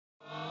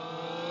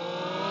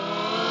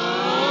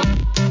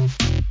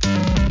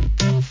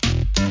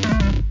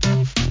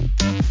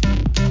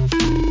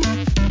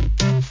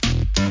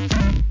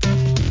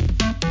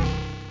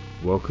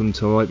welcome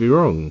to I Might Be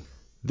Wrong.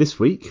 This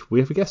week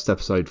we have a guest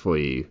episode for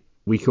you.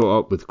 We caught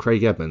up with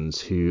Craig Evans,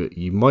 who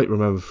you might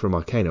remember from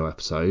our Kano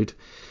episode.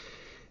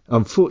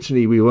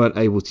 Unfortunately, we weren't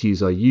able to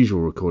use our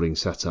usual recording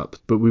setup,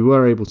 but we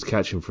were able to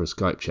catch him for a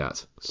Skype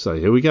chat. So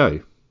here we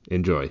go.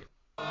 Enjoy.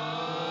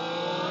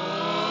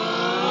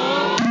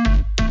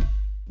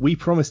 We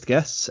promised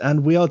guests,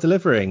 and we are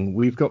delivering.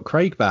 We've got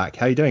Craig back.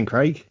 How you doing,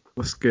 Craig?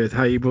 What's good?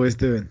 How you boys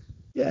doing?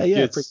 Yeah,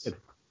 good. pretty good.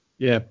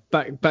 Yeah,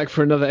 back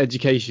for another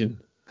education,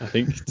 I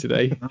think,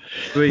 today.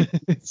 We're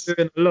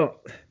doing a lot.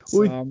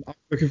 So I'm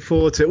looking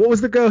forward to it. What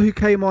was the girl who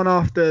came on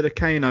after the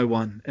Kano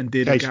one and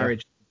did a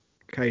garage?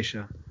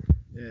 Keisha.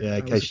 Yeah,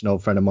 Keisha, an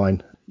old friend of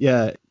mine.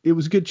 Yeah, it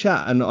was a good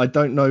chat, and I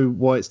don't know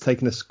why it's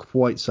taken us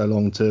quite so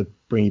long to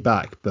bring you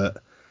back,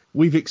 but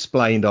we've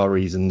explained our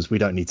reasons. We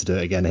don't need to do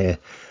it again here.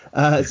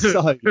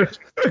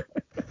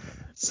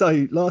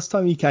 So last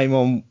time you came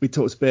on, we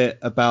talked a bit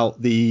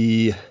about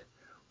the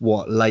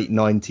late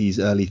 90s,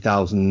 early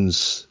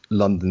thousands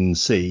London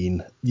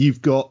scene. You've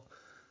got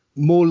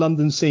more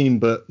London scene,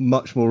 but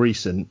much more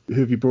recent. Who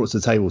have you brought to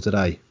the table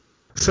today?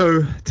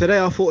 So today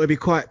I thought it'd be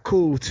quite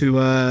cool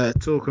to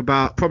talk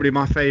about probably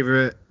my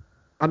favourite.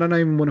 I don't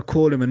even want to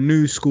call him a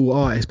new school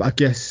artist, but I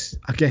guess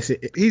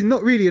he's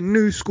not really a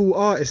new school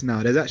artist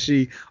now. There's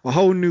actually a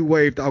whole new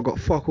wave that I've got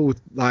fuck all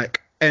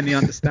like any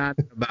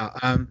understanding about.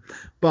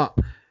 But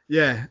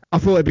yeah, I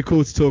thought it'd be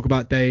cool to talk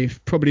about Dave.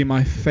 Probably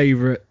my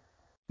favourite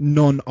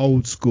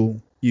non-old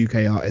school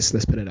UK artist,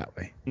 let's put it that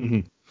way. Mm-hmm.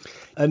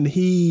 And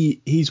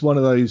he's one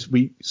of those,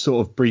 we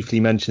sort of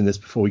briefly mentioned this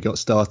before we got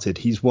started,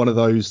 he's one of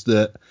those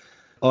that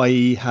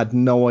I had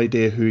no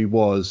idea who he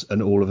was,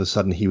 and all of a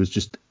sudden he was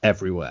just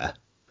everywhere.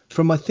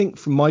 From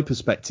my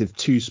perspective,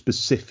 two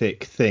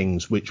specific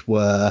things, which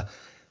were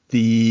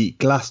the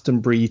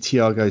Glastonbury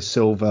Thiago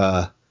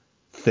Silva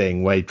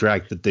thing where he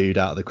dragged the dude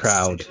out of the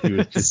crowd who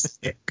was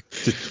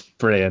just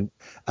brilliant,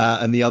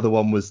 and the other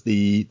one was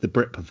the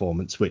Brit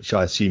performance, which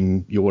I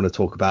assume you'll want to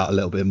talk about a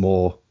little bit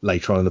more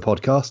later on in the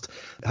podcast.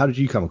 How did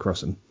you come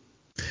across him?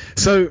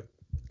 So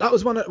that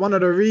was one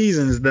of the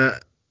reasons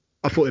that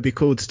I thought it'd be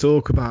cool to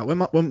talk about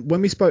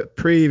when we spoke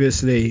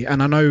previously,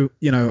 and I know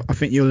I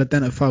think you'll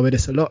identify with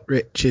this a lot,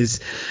 Rich, is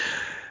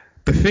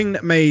the thing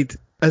that made,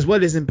 as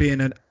well as him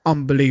being an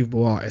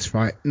unbelievable artist,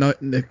 right? No,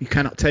 you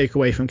cannot take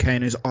away from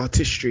Kano's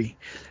artistry.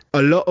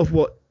 A lot of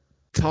what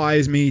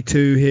ties me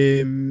to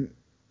him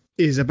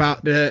is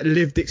about the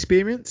lived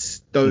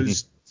experience,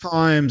 those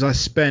times I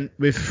spent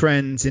with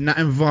friends in that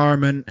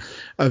environment,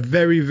 a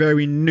very,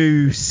 very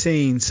new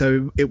scene.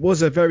 So it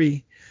was a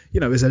very,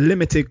 it was a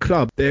limited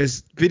club.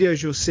 There's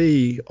videos you'll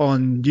see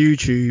on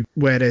YouTube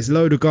where there's a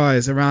load of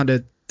guys around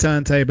a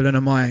turntable and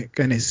a mic,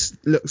 and it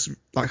looks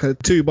like a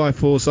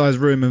 2x4 size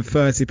room and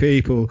 30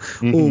 people,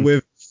 all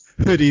with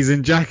hoodies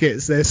and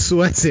jackets. They're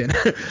sweating,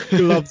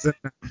 gloves and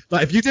that.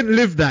 Like, if you didn't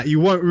live that, you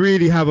won't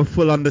really have a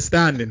full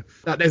understanding.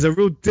 Like, there's a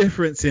real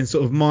difference in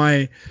sort of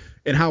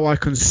in how I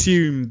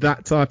consume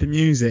that type of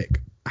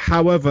music.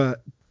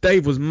 However,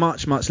 Dave was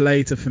much, much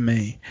later for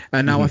me,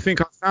 and now I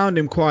think I found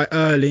him quite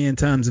early in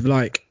terms of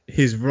like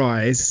his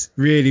rise,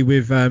 really,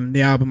 with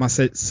the album I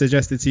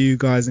suggested to you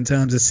guys in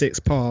terms of Six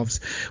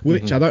Paths,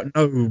 which I don't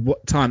know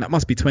what time, that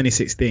must be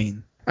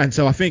 2016. And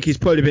so I think he's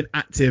probably been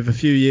active quite a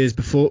few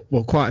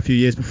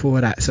years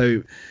before that.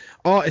 So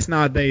artists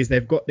nowadays,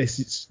 they've got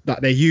this,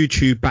 like their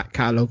YouTube back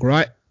catalogue,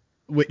 right?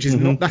 Which is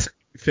that's a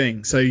good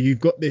thing. So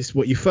you've got this,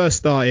 what you first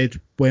started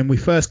when we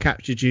first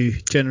captured you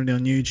generally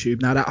on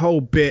YouTube. Now that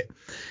whole bit,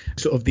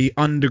 sort of the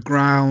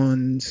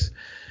underground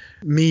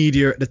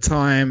media at the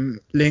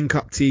time, Link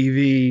Up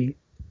TV,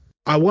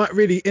 I weren't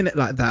really in it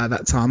like that at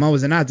that time. I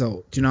was an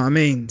adult, do you know what I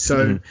mean?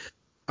 So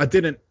I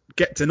didn't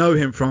get to know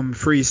him from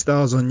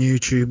freestyles on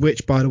YouTube,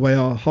 which by the way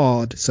are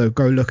hard, so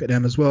go look at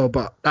them as well,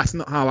 but that's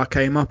not how I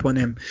came up on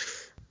him.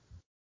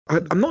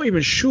 I'm not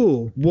even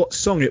sure what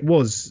song it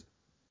was.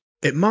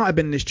 It might have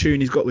been this tune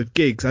he's got with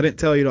Giggs. I didn't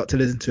tell you not to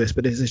listen to this,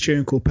 but there's a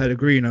tune called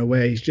Pellegrino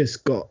where he's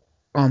just got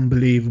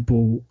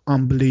unbelievable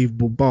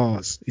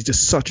bars. He's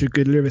just such a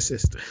good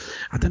lyricist.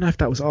 I don't know if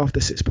that was after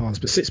Six Paths,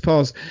 but Six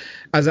Paths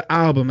as an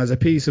album, as a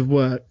piece of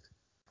work,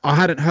 I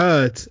hadn't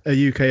heard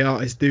a UK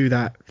artist do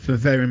that for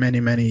very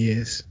many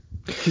years.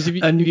 Because if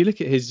you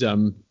look at his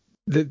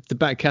the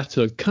back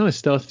catalogue, kind of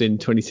started in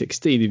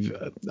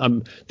 2016.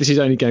 This is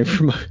only going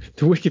from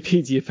the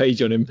Wikipedia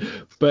page on him,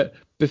 but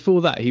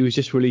before that he was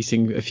just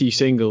releasing a few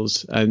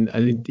singles,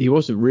 and he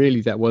wasn't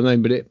really that well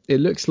known. But it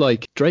looks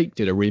like Drake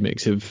did a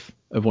remix of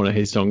one of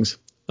his songs,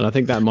 and I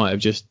think that might have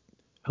just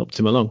helped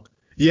him along.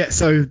 Yeah,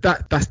 so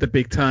that's the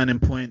big turning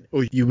point,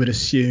 or you would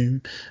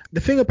assume.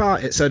 The thing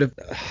about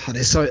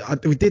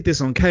it, we did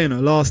this on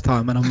Kano last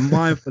time, and I'm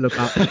mindful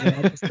about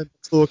it.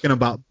 Talking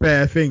about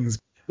bare things.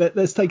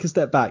 Let's take a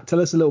step back.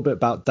 Tell us a little bit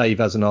about Dave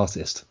as an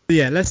artist.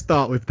 Yeah, let's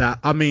start with that.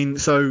 I mean,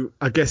 so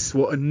I guess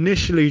what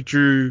initially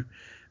drew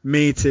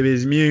me to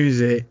his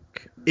music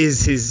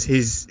is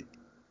he's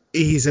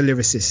a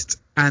lyricist,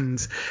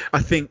 and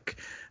I think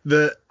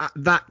that at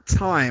that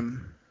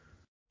time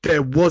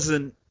there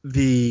wasn't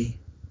the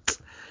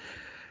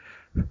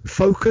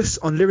focus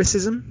on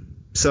lyricism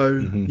So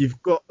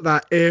you've got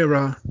that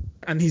era,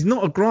 and he's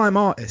not a grime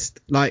artist.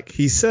 Like,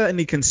 he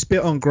certainly can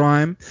spit on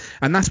grime,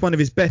 and that's one of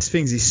his best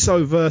things. He's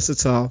so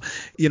versatile.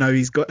 You know,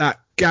 he's got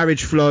that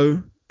garage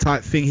flow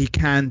type thing he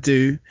can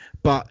do,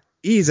 but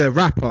he's a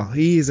rapper.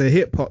 He is a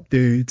hip hop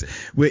dude,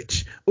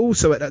 which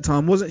also at that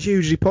time wasn't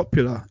hugely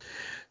popular.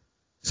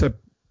 So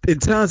in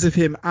terms of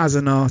him as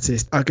an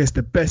artist, I guess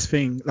the best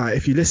thing, like,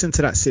 if you listen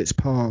to that Six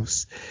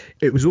Paths,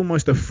 it was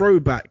almost a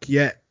throwback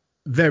yet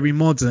very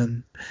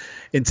modern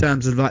in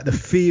terms of like the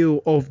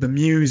feel of the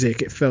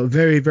music. It felt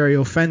very, very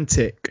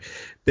authentic.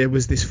 There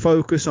was this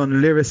focus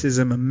on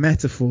lyricism and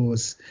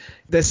metaphors.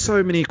 There's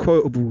so many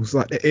quotables.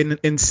 Like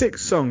in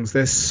 6 songs,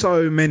 there's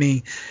so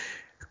many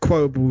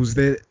quotables.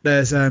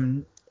 There's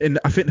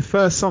I think the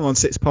first song on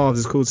Six Paths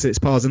is called Six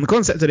Paths, and the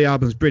concept of the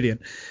album is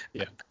brilliant.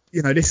 Yeah.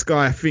 You know, this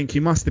guy, I think he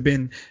must have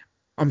been,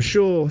 I'm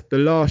sure the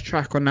last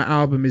track on that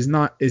album I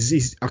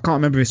can't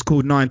remember if it's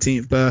called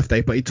 19th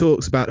Birthday, but he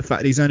talks about the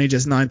fact that he's only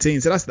just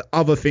 19. So that's the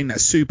other thing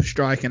that's super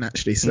striking,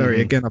 actually.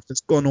 Sorry, again, I've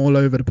just gone all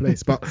over the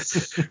place. But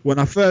when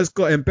I first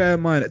got him, bear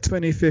in mind, at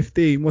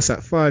 2015, what's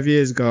that, 5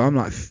 years ago, I'm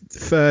like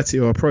 30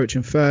 or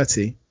approaching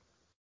 30.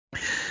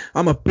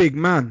 I'm a big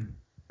man.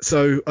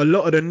 So a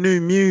lot of the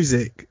new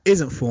music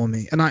isn't for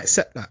me, and I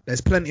accept that. There's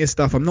plenty of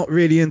stuff. I'm not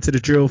really into the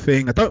drill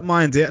thing. I don't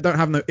mind it. I don't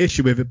have no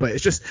issue with it, but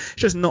it's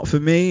just not for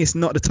me. It's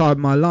not the time of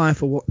my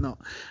life or whatnot.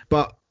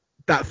 But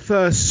that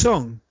first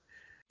song,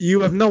 you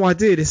have no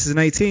idea this is an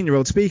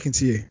 18-year-old speaking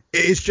to you.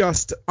 It is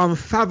just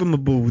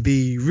unfathomable,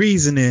 the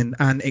reasoning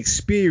and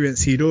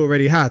experience he'd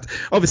already had.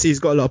 Obviously, he's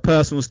got a lot of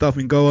personal stuff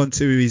we can go on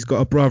to. He's got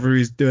a brother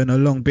who's doing a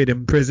long bid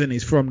in prison.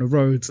 He's from the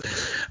roads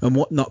and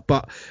whatnot.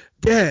 But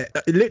yeah,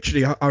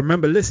 literally, I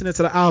remember listening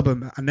to the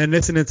album and then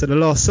listening to the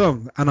last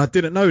song, and I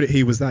didn't know that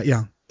he was that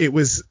young. It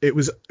was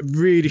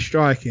really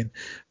striking.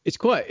 It's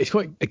quite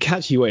a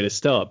catchy way to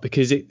start,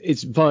 because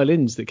it's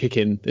violins that kick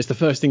in. It's the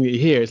first thing that you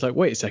hear. It's like,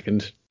 wait a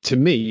second. To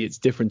me, it's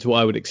different to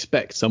what I would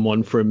expect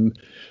someone from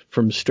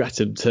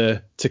Streatham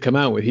to come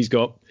out with. He's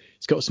got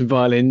some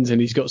violins, and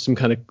he's got some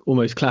kind of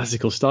almost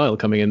classical style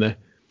coming in there.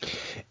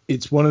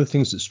 It's one of the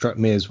things that struck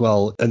me as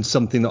well, and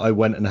something that I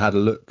went and had a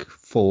look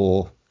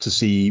for to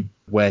see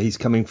where he's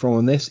coming from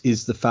on this,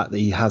 is the fact that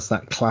he has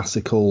that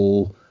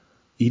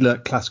he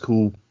learnt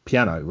classical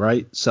piano,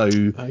 right? So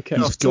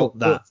he's got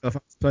that. I've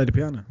played the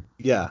piano.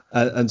 Yeah,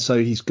 and so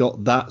he's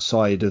got that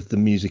side of the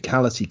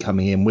musicality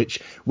coming in, which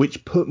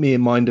put me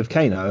in mind of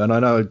Kano. And I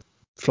know,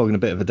 flogging a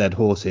bit of a dead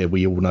horse here,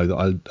 we all know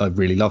that I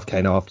really love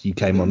Kano after you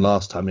came on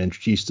last time and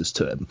introduced us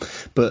to him.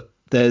 But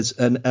there's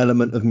an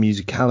element of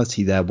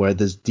musicality there where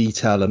there's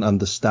detail and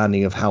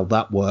understanding of how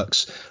that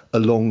works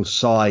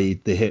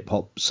alongside the hip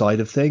hop side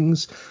of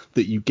things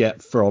that you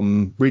get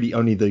from really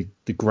only the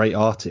great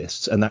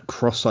artists, and that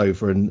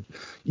crossover. And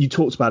you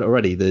talked about it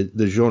already,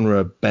 the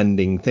genre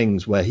bending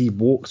things where he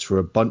walks through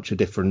a bunch of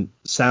different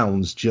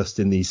sounds just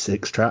in these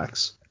 6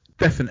 tracks.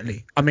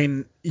 Definitely. I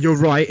mean, you're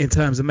right in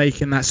terms of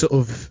making that sort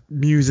of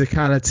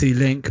musicality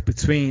link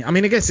between, I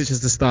mean, I guess it's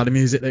just the style of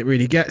music that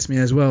really gets me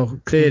as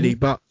well, clearly,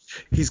 but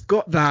he's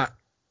got that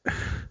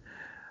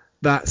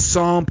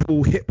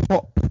sample hip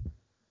hop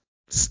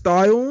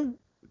style.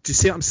 Do you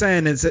see what I'm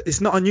saying?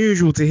 It's not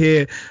unusual to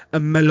hear a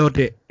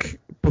melodic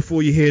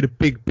before you hear the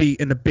big beat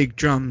and the big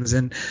drums,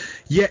 and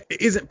yet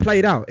it isn't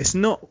played out. It's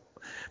not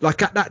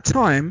like at that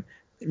time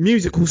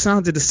music all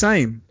sounded the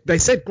same. They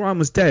said grime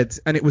was dead,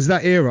 and it was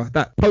that era,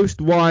 that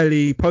post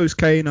Wiley, post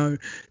Kano,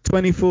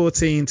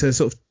 2014 to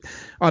sort of,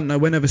 I don't know,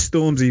 whenever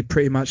Stormzy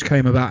pretty much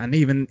came about. And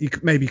even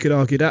maybe you could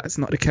argue that's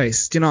not the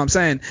case. Do you know what I'm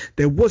saying?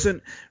 There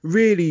wasn't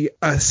really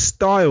a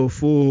style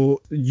for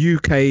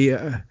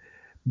UK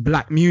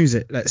black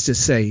music, let's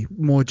just say,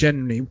 more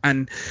generally.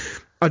 And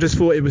I just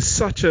thought it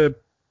was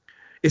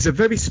it's a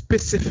very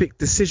specific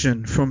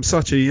decision from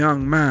such a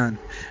young man,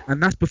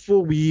 and that's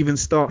before we even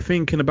start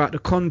thinking about the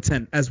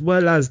content as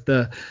well as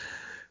the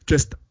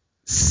just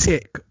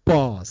sick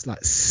bars,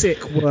 like sick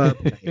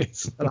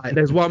wordplays. Like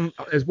there's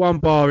one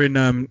bar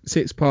in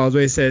Six Paths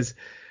where it says,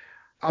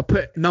 I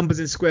put numbers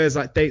in squares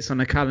like dates on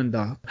a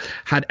calendar,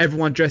 had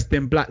everyone dressed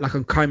in black like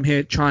I'm come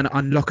here trying to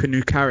unlock a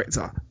new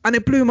character, and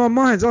it blew my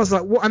mind. I was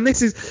like, what? And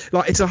this is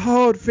like, it's a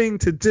hard thing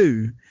to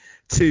do,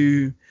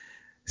 to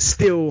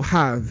still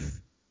have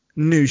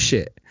new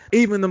shit.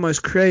 Even the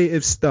most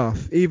creative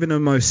stuff, even the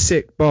most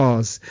sick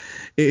bars,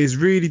 it is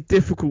really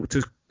difficult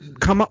to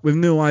come up with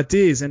new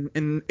ideas, and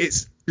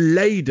it's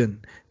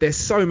laden. There's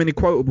so many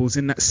quotables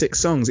in that 6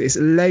 songs. It's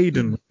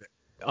laden.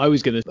 I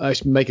was going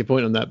to make a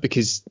point on that,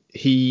 because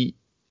he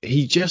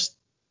just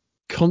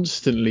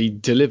constantly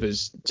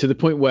delivers to the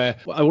point where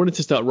I wanted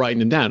to start writing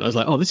them down. I was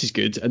like, oh, this is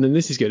good, and then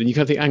this is good, and you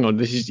kind of think, hang on,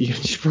 this is, you're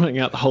just writing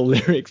out the whole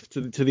lyrics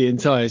to the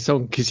entire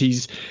song, because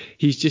he's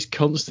just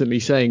constantly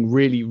saying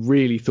really,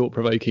 really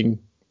thought-provoking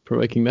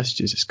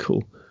messages. It's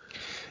cool.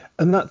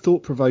 And that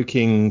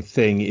thought-provoking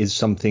thing is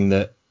something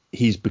that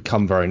he's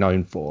become very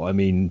known for. I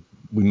mean,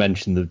 we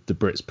mentioned the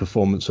Brits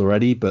performance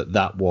already, but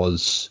that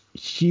was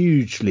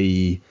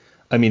hugely,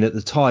 I mean, at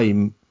the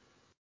time,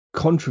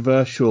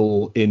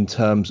 controversial in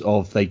terms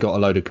of they got a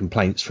load of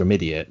complaints from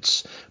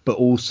idiots, but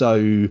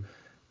also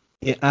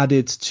it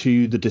added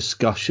to the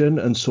discussion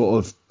and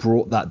sort of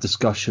brought that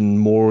discussion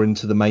more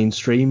into the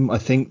mainstream. I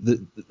think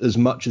that as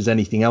much as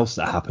anything else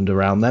that happened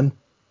around then.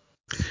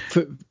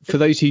 For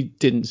those who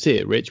didn't see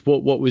it, Rich,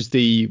 what was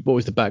the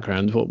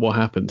background? What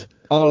happened?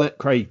 I'll let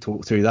Craig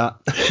talk through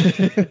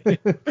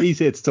that. He's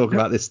here to talk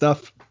about this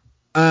stuff.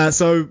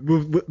 So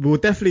we'll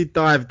definitely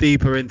dive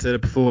deeper into the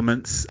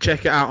performance.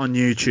 Check it out on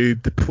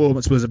YouTube. The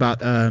performance was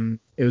about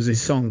it was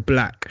his song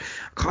Black.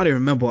 I can't even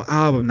remember what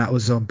album that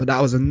was on, but that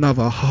was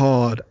another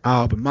hard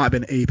album. Might have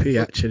been EP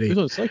actually. It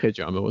was on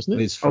Psychodrama, wasn't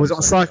it? I was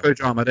on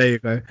Psychodrama. There you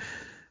go.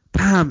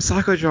 Damn,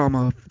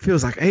 Psychodrama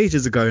feels like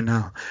ages ago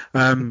now.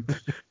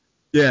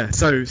 Yeah,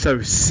 so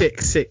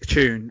sick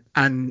tune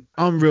and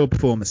unreal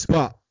performance.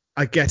 But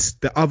I guess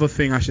the other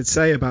thing I should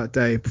say about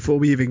Dave before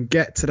we even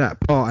get to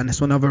that part, and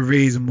that's one other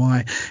reason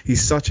why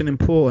he's such an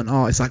important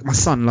artist. Like my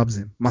son loves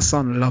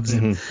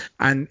him.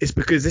 And it's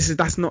because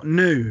that's not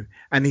new,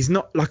 and he's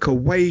not like a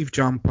wave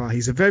jumper.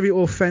 He's a very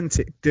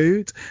authentic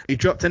dude. He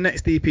dropped a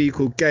next EP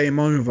called Game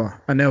Over,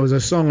 and there was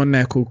a song on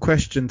there called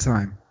Question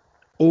Time.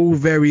 All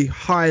very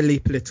highly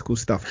political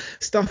stuff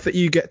that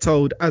you get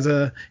told as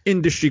a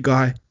industry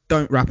guy,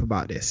 don't rap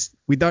about this.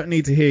 We don't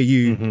need to hear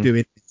you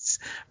doing this.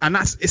 And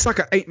it's like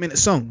an 8-minute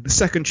song, the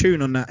second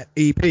tune on that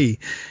EP.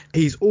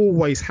 He's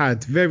always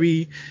had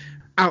very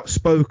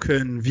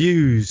outspoken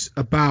views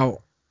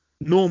about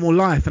normal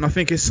life, and I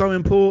think it's so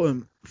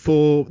important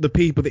for the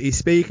people that he's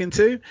speaking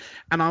to.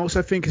 And I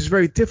also think it's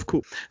very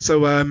difficult.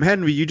 So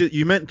Henry,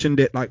 you mentioned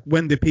it, like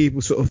when did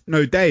people sort of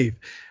know Dave?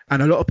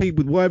 And a lot of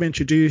people were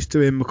introduced to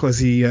him because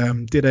he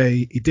did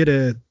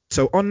a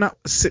so on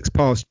that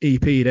 6-part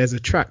EP there's a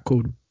track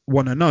called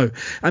Wanna Know,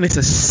 and it's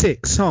a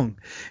sick song.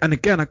 And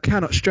again, I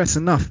cannot stress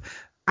enough,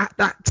 at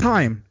that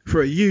time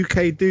for a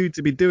UK dude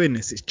to be doing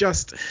this,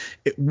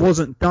 it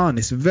wasn't done.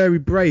 It's very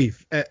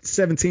brave at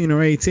 17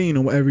 or 18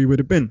 or whatever he would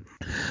have been.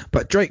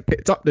 But Drake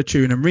picked up the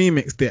tune and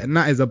remixed it, and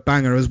that is a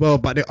banger as well.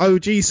 But the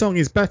OG song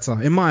is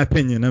better in my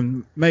opinion,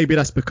 and maybe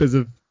that's because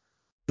of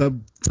the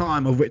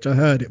time of which I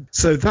heard it.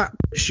 So that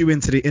puts you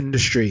into the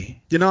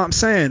industry. You know what I'm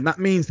saying? That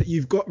means that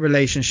you've got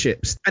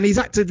relationships, and he's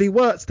actively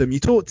worked them.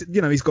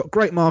 He's got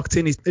great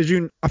marketing.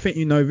 I think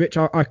you know, Rich,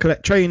 I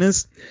collect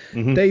trainers.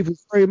 Dave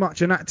was very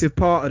much an active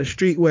part of the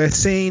streetwear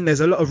scene. There's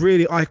a lot of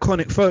really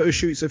iconic photo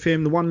shoots of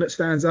him. The one that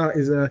stands out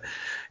is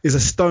a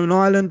Stone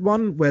Island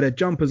one where the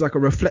jumper's like a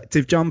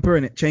reflective jumper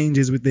and it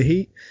changes with the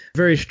heat.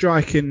 Very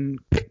striking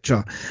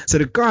picture. So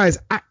the guy is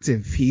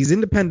active. He's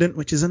independent,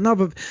 which is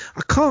another.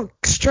 I can't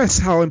stress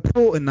how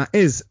important that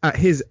is at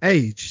his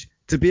age,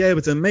 to be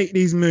able to make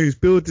these moves,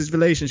 build these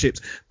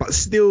relationships, but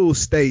still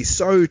stay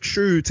so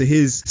true to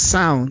his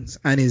sounds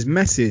and his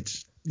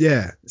message.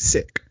 Yeah,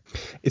 sick.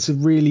 It's a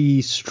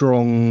really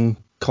strong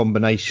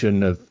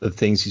combination of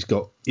things he's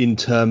got in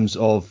terms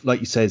of,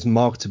 like you say, his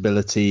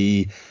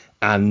marketability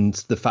and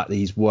the fact that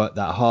he's worked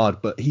that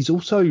hard. But he's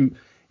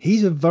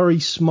a very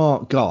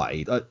smart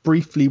guy. I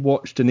briefly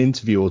watched an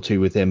interview or two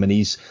with him, and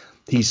he's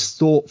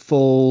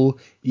thoughtful,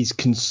 he's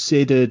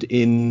considered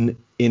in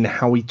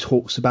how he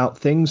talks about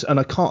things, and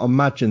I can't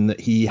imagine that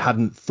he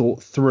hadn't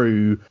thought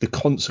through the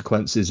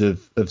consequences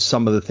of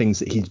some of the things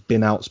that he's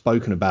been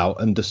outspoken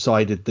about and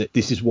decided that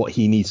this is what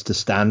he needs to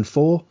stand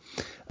for.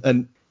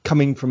 And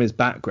coming from his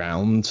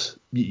background,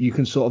 you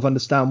can sort of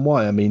understand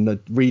why. I mean,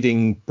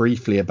 reading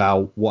briefly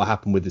about what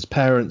happened with his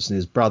parents and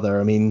his brother,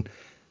 I mean,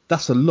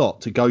 that's a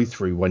lot to go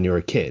through when you're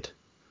a kid.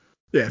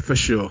 Yeah, for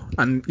sure.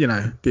 And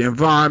the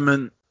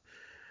environment,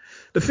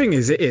 the thing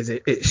is,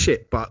 it's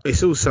shit, but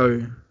it's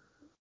also,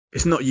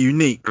 it's not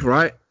unique,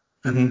 right?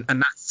 And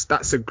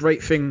that's a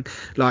great thing.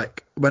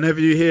 Like whenever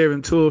you hear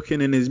him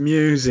talking in his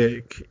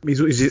music,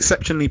 he's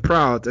exceptionally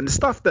proud, and the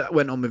stuff that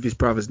went on with his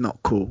brother's not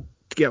cool. Do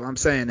you get what I'm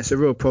saying? It's a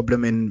real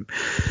problem in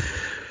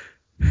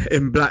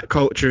black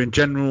culture in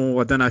general.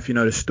 I don't know if you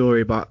know the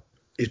story, but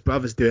his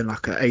brother's doing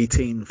like an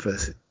 18 for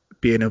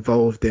being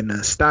involved in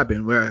a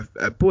stabbing where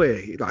a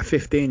boy like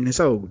 15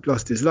 years old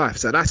lost his life.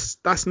 So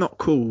that's not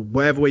cool,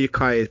 wherever you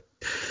cut it.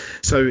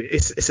 So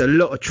it's a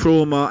lot of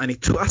trauma, and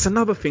that's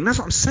another thing. That's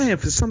what I'm saying.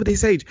 For somebody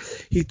his age,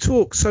 he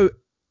talks so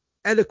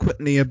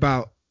eloquently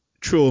about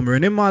trauma.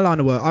 And in my line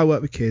of work, I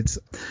work with kids,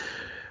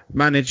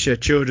 manage a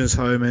children's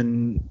home,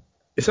 and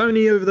it's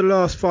only over the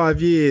last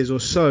 5 years or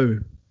so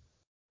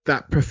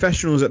that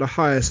professionals at the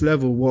highest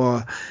level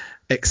were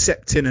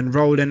accepting and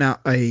rolling out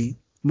a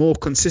more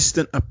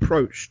consistent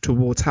approach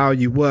towards how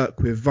you work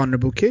with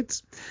vulnerable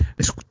kids.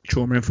 It's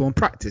trauma-informed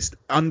practice,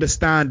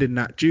 understanding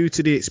that due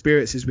to the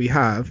experiences we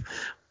have,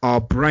 our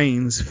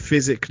brains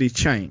physically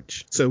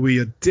change. So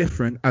we are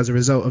different as a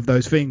result of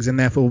those things, and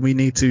therefore we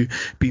need to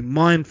be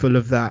mindful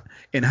of that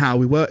in how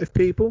we work with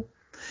people.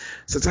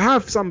 So to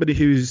have somebody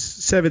who's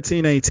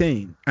 17,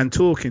 18 and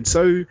talking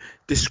so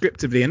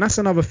descriptively, and that's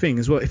another thing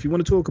as well, if you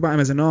want to talk about him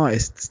as an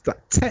artist,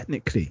 that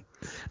technically,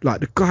 like,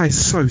 the guy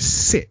is so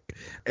sick.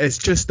 It's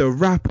just a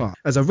rapper.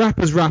 As a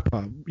rapper's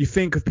rapper, you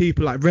think of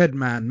people like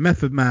Redman,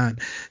 Method Man,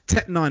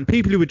 Tech Nine,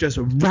 people who were just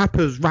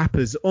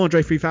rappers,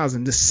 Andre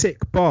 3000, the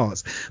sick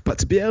bars. But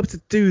to be able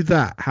to do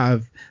that,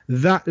 have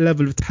that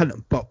level of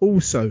talent, but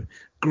also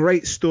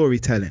great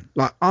storytelling,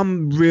 like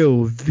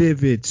unreal,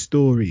 vivid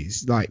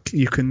stories. Like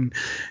you can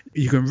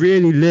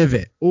really live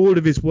it. All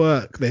of his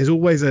work, there's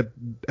always a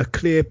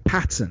clear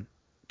pattern.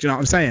 Do you know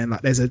what I'm saying?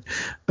 Like there's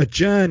a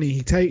journey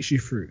he takes you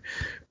through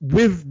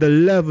with the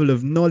level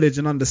of knowledge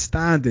and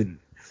understanding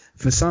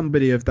for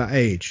somebody of that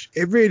age.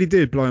 It really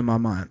did blow my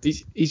mind.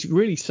 He's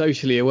really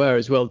socially aware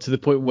as well, to the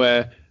point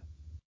where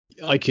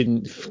I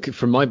can,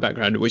 from my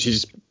background, which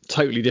is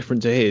totally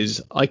different to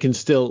his, I can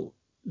still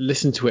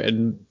listen to it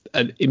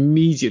and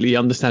immediately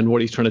understand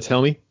what he's trying to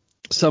tell me.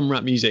 Some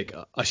rap music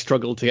I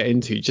struggle to get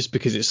into just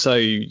because it's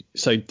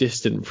so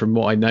distant from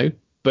what I know.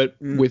 But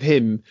with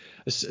him,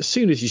 as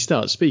soon as he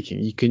starts speaking,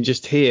 you can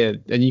just hear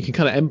and you can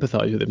kind of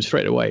empathize with him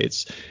straight away.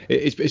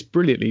 It's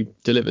brilliantly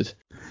delivered.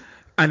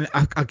 And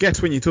I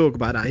guess when you talk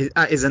about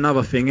that is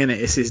another thing, innit?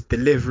 It's his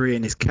delivery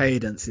and his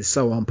cadence is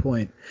so on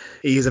point.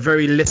 He is a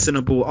very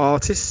listenable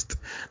artist.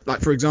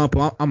 Like, for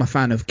example, I'm a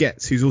fan of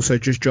Ghetts, who's also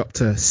just dropped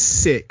a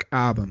sick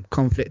album,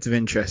 Conflict of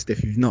Interest.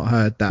 If you've not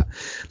heard that,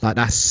 like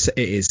it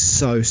is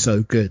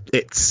so good.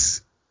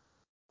 It's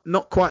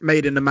not quite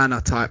Made in the Manor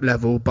type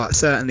level, but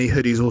certainly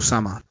Hoodies All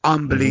Summer.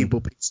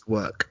 Unbelievable piece of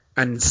work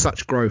and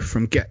such growth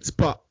from Ghetts.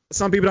 But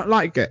some people don't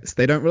like Ghetts.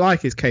 They don't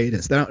like his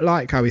cadence. They don't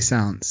like how he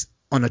sounds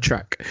on a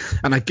track.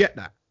 And I get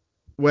that.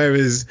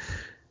 Whereas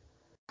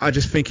I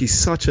just think he's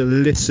such a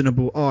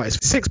listenable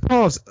artist. Six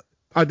Paths,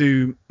 I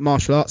do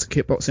martial arts and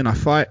kickboxing. I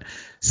fight.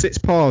 Six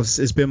Paths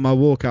has been my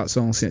walkout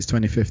song since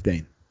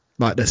 2015.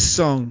 Like the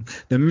song,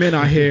 the minute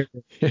I hear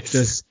it,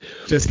 Yes.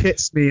 just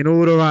hits me in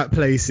all the right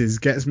places,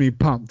 gets me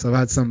pumped. I've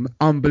had some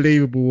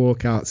unbelievable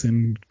walkouts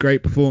and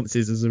great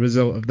performances as a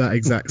result of that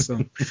exact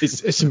song.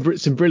 It's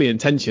some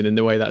brilliant tension in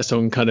the way that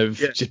song kind of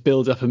just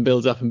builds up and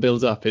builds up and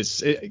builds up.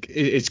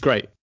 It's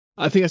great.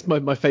 I think that's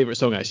my favourite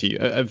song actually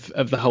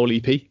of the whole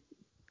EP.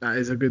 That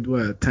is a good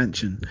word,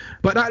 tension.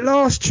 But that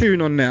last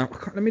tune on there,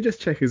 let me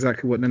just check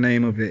exactly what the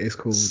name of it is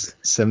called.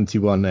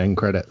 71 end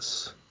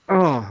credits.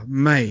 Oh,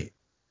 mate.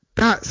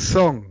 That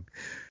song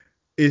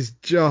is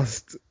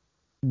just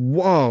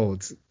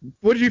wild.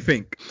 What did you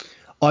think?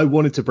 I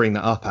wanted to bring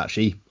that up,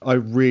 actually. I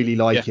really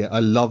like it. I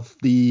love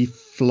the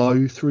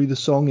flow through the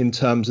song in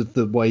terms of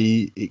the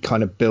way it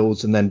kind of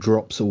builds and then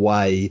drops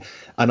away.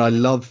 And I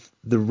love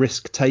the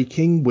risk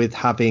taking with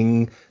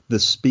having the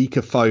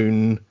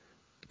speakerphone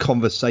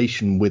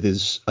conversation with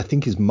his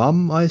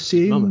mum, I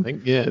assume. Mum, I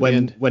think, yeah.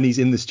 When he's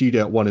in the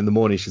studio at 1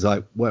 a.m, she's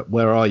like,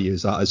 "Where are you?"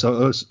 He's like,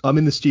 I'm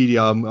in the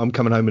studio. I'm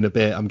coming home in a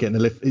bit. I'm getting a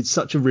lift. It's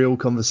such a real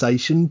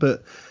conversation,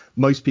 but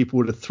most people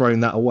would have thrown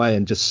that away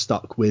and just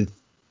stuck with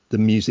the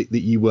music that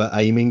you were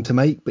aiming to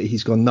make. But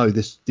he's gone, no,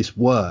 this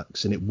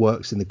works, and it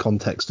works in the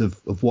context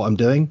of what I'm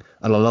doing,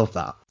 and I love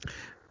that.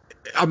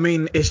 I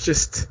mean, it's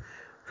just,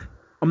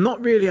 I'm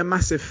not really a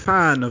massive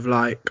fan of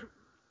like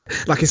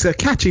it's a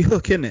catchy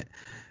hook, isn't it?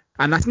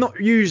 And that's not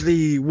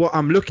usually what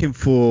I'm looking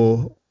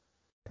for,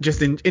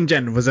 just in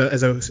general,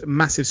 as a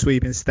massive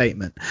sweeping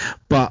statement.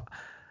 But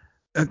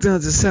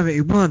until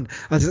 71,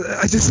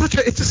 it's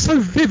just so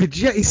vivid.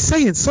 Yeah, he's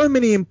saying so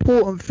many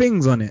important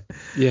things on it.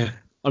 Yeah.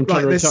 I'm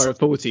trying to retire at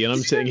 40 and I'm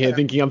sitting here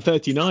thinking I'm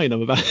 39.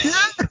 I'm about.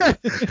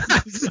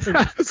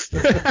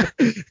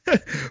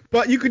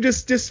 But you could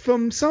just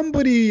from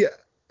somebody,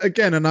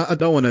 again, and I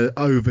don't want to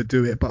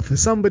overdo it, but for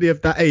somebody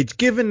of that age,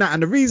 given that,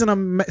 and the reason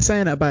I'm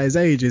saying it about his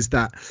age is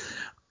that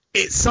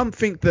it's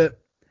something that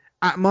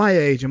at my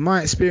age and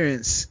my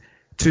experience,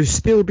 to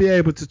still be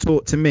able to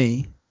talk to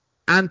me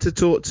and to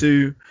talk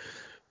to,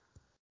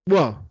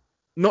 well,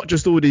 not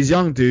just all these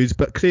young dudes,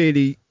 but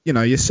clearly, you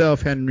know,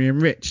 yourself, Henry, and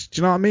Rich.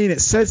 Do you know what I mean?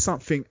 It says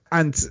something.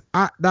 And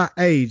at that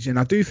age, and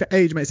I do think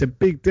age makes a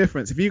big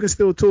difference. If you can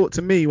still talk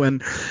to me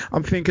when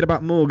I'm thinking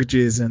about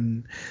mortgages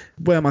and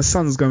where my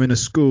son's going to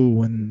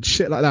school and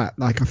shit like that,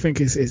 like, I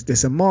think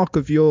it's a mark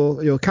of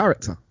your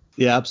character.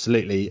 Yeah,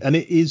 absolutely. And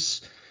it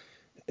is,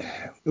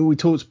 we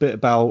talked a bit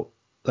about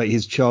like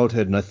his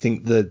childhood, and I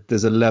think that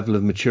there's a level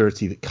of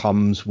maturity that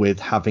comes with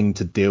having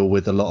to deal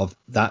with a lot of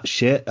that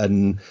shit.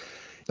 And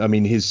I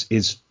mean,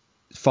 his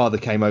father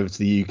came over to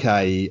the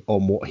UK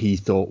on what he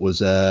thought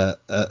was a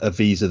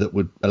visa that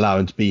would allow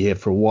him to be here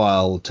for a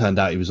while. Turned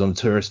out he was on a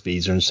tourist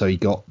visa, and so he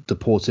got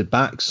deported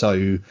back.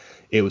 So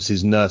it was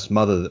his nurse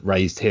mother that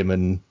raised him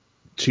and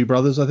two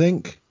brothers, I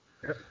think.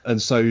 Yep.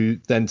 And so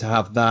then to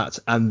have that,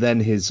 and then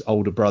his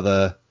older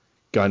brother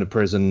going to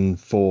prison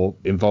for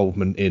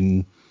involvement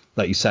in,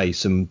 like you say,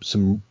 some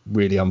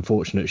really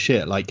unfortunate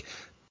shit. Like,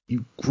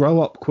 you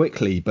grow up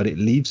quickly, but it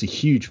leaves a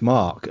huge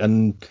mark.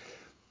 And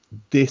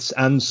this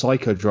and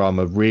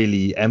Psychodrama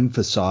really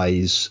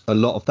emphasize a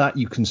lot of that.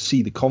 You can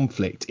see the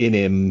conflict in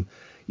him,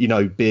 you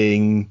know,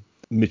 being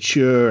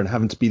mature and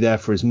having to be there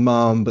for his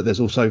mum, but there's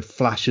also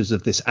flashes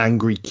of this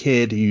angry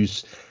kid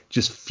who's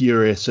just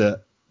furious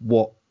at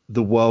what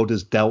the world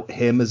has dealt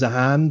him as a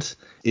hand.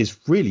 Is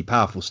really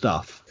powerful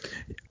stuff.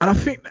 And I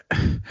think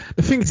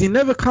the thing is, he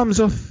never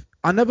comes off,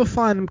 I never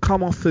find him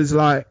come off as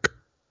like,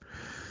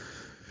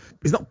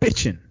 he's not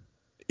bitching.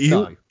 He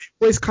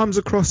always comes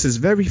across as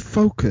very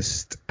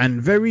focused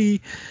and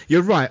very,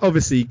 you're right,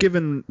 obviously,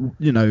 given,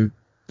 you know,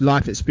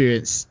 life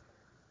experience,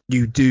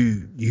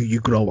 you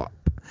grow up.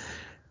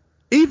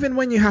 Even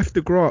when you have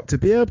to grow up, to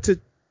be able to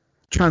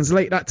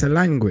translate that to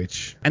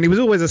language. And he was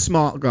always a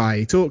smart guy.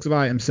 He talks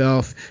about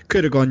himself,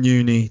 could have gone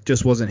uni,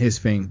 just wasn't his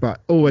thing,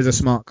 but always a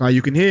smart guy.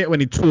 You can hear it when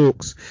he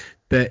talks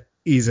that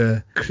he's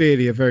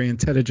clearly a very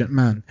intelligent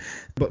man.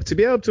 But to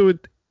be able to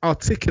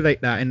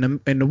articulate that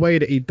in the way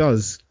that he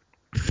does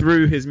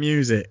through his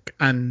music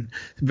and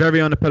very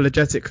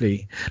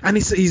unapologetically, and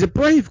he's a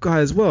brave guy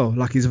as well.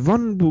 Like, he's a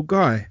vulnerable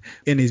guy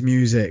in his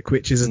music,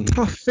 which is a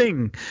tough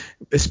thing,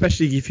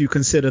 especially if you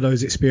consider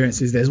those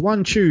experiences. There's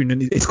one tune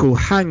and it's called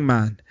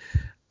Hangman,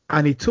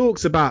 and he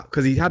talks about,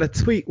 because he had a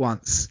tweet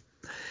once,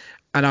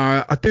 and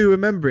I do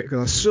remember it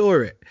because I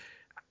saw it,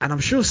 and I'm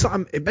sure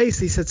it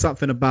basically said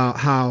something about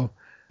how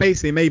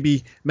basically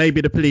maybe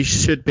the police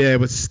should be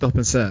able to stop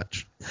and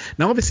search.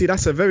 Now, obviously,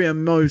 that's a very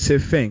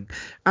emotive thing,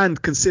 and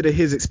consider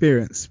his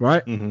experience,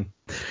 right? And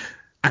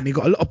he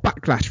got a lot of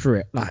backlash for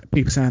it, like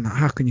people saying,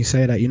 how can you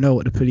say that? You know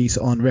what the police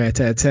are on, rare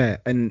tear tear.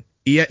 And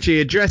he actually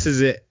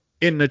addresses it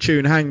in the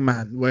tune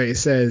Hangman, where he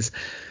says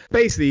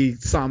basically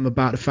something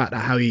about the fact that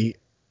how he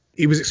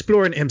was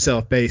exploring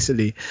himself,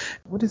 basically.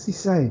 What does he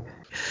say?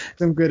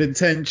 Some good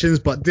intentions,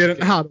 but didn't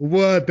know how to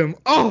word them.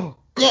 Oh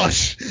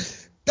gosh,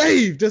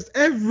 Dave, just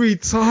every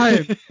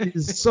time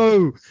is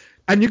so.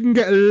 And you can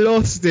get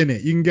lost in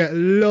it. You can get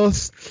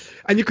lost.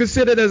 And you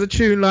consider there's a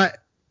tune like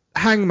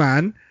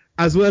Hangman,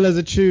 as well as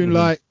a tune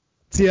like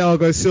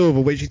Thiago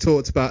Silva, which you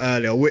talked about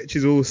earlier, which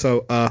is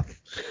also a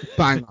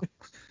banger.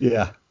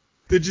 Yeah.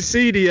 Did you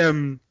see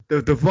the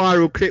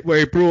viral clip where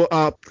he brought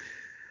up,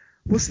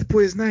 what's the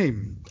boy's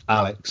name?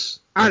 Alex.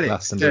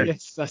 Alex. Yeah.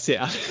 Yes, that's it.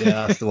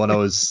 Yeah, that's the one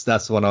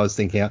I was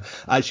thinking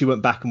of. I actually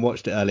went back and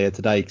watched it earlier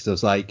today because I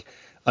was like,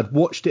 I'd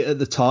watched it at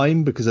the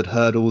time because I'd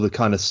heard all the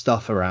kind of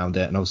stuff around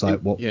it, and I was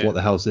like, what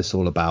the hell's this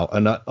all about?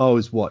 And I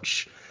always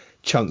watch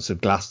chunks of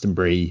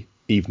Glastonbury,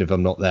 even if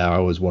I'm not there. I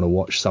always want to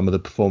watch some of the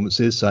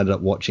performances, so I ended up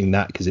watching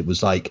that because it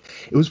was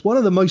one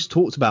of the most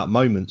talked about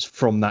moments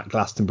from that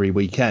Glastonbury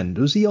weekend.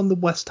 Was he on the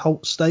West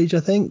Holt stage, I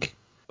think?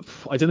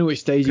 I don't know which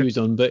stage he was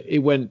on, but it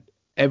went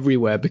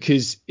everywhere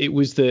because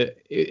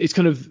it's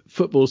kind of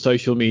football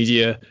social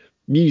media,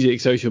 music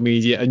social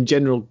media, and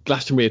general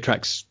Glastonbury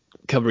attracts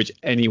coverage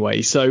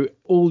anyway. So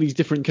all these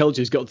different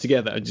cultures got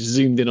together and just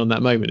zoomed in on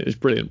that moment. It was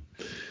brilliant.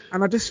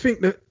 And I just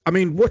think that, I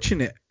mean, watching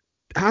it,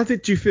 how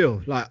did you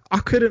feel? Like, I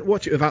couldn't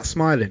watch it without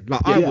smiling.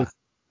 Like, I was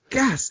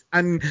gassed.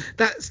 And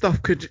that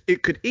stuff could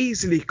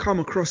easily come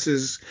across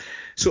as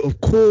sort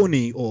of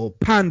corny or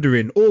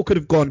pandering, or could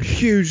have gone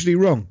hugely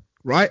wrong,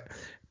 right?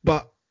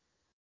 But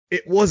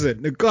it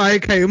wasn't. The guy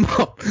came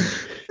up,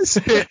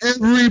 spit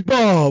every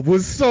bar,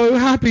 was so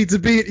happy to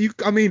be.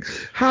 I mean,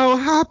 how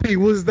happy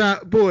was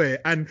that boy?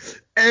 And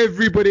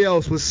everybody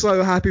else was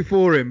so happy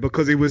for him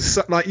because he was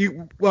like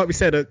we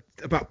said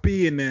about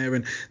being there,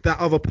 and that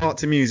other part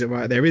to music,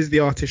 right? There is the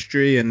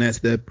artistry and there's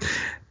the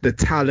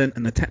talent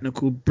and the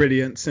technical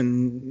brilliance,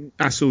 and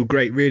that's all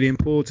great, really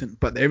important.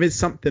 But there is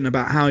something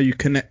about how you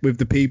connect with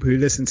the people who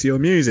listen to your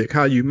music,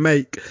 how you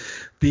make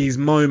these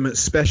moments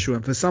special.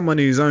 And for someone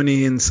who's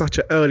only in such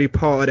an early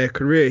part of their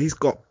career, he's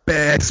got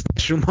bare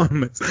special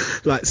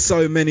moments, like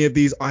so many of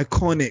these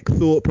iconic,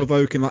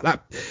 thought-provoking, like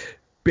that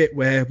bit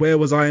where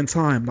was I in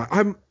time? Like,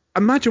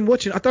 imagine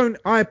watching. I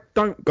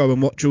don't go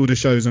and watch all the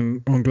shows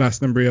on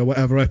Glastonbury or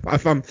whatever. If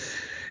it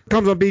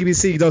comes on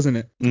BBC, doesn't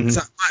it? So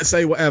I might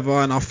say whatever,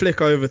 and I'll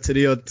flick over to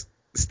the odd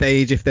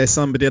stage if there's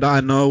somebody that I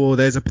know or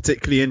there's a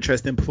particularly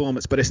interesting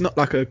performance. But it's not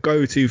like a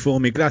go-to for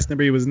me.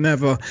 Glastonbury was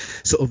never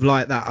sort of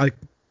like that.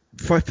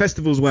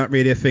 Festivals weren't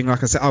really a thing.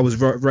 Like I said, I was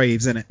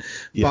raves in it.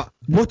 Yeah. But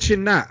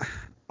watching that,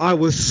 I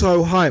was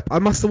so hyped. I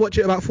must have watched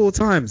it about 4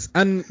 times.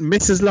 And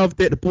Mrs. loved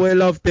it. The boy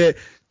loved it.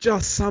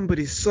 Just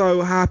somebody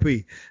so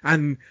happy.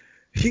 And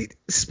he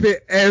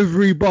spit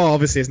every bar.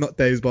 Obviously, it's not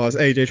Dave's bar, it's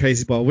AJ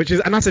Tracey's bar,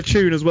 and that's a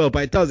tune as well.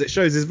 But it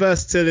shows his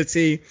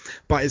versatility,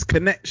 but his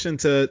connection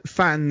to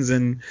fans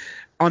and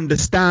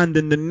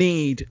understanding the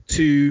need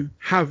to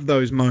have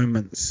those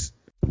moments.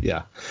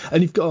 Yeah.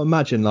 And you've got to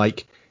imagine,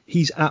 like,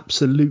 he's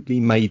absolutely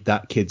made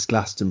that kid's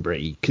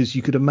Glastonbury, because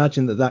you could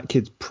imagine that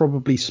kid's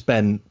probably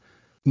spent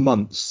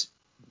months,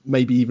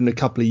 maybe even a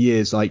couple of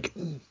years, like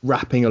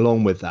rapping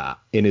along with that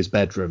in his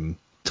bedroom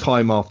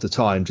time after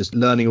time, just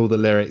learning all the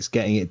lyrics,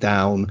 getting it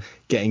down,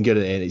 getting good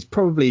at it. It's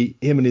probably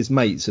him and his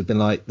mates they've been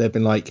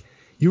like,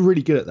 you're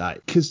really good at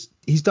that, because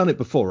he's done it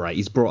before, right?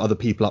 He's brought other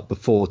people up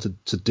before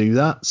to do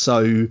that.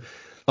 So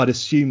I'd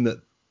assume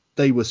that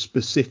they were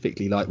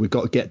specifically like, we've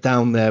got to get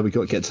down there, we've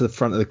got to get to the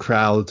front of the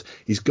crowd.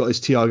 He's got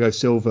his Thiago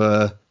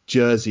Silva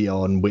jersey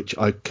on, which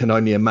I can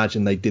only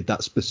imagine they did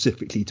that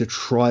specifically to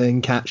try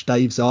and catch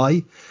Dave's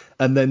eye.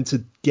 And then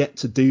to get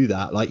to do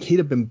that, like, he'd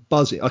have been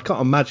buzzing. I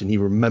can't imagine he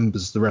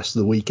remembers the rest of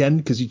the weekend,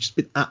 because he'd just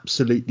been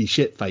absolutely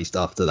shit-faced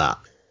after that.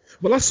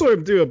 Well, I saw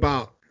him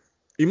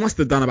he must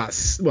have done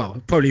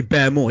probably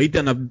bare more. He'd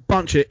done a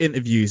bunch of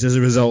interviews as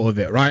a result of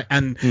it, right?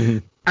 And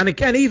and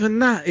again, even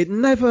that, it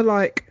never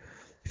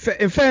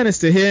in fairness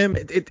to him,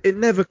 it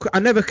never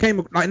came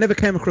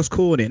across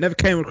corny. It never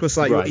came across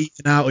like Right. you're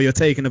eating out or you're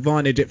taking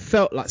advantage. It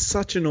felt like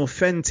such an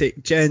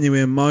authentic,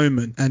 genuine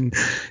moment, and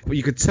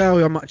you could tell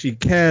how much he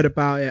cared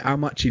about it, how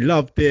much he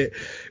loved it.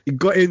 He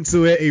got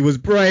into it. He was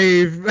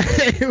brave.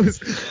 It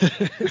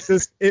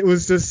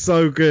was just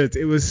so good.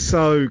 It was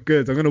so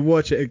good. I'm gonna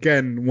watch it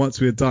again once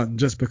we're done,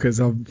 just because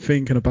I'm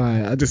thinking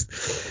about it.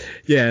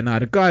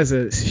 The guy's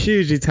a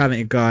hugely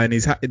talented guy, and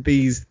he's had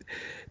these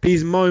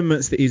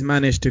moments that he's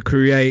managed to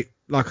create.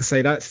 Like I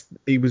say,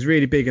 he was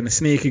really big in the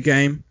sneaker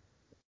game.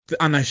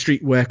 I know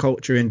streetwear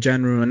culture in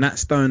general, and that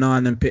Stone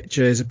Island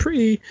picture is a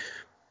pretty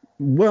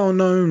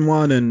well-known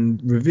one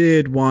and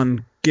revered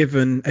one,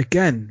 given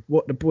again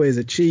what the boy has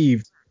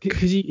achieved.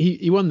 Because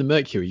he won the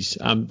Mercuries,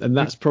 and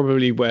that's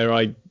probably where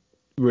I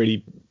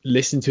really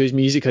listened to his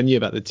music. I knew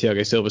about the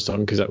Thiago Silva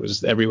song because that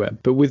was everywhere,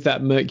 but with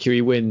that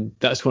Mercury win,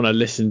 that's when I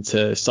listened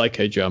to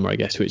Psychodrama, I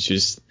guess,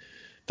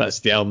 that's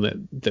the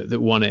album that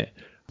won it.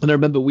 And I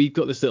remember we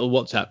got this little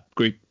WhatsApp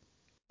group,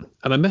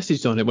 and I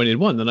messaged on it when it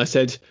won, and I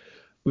said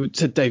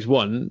Dave's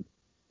won.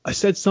 I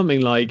said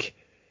something like,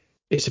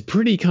 it's a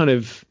pretty kind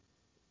of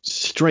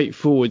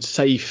straightforward,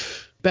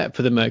 safe bet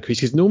for the Mercuries,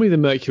 because normally the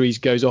Mercuries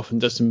goes off and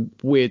does some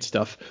weird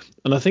stuff.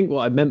 And I think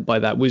what I meant by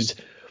that was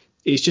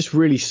it's just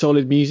really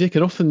solid music,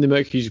 and often the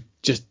Mercuries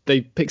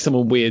they pick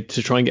someone weird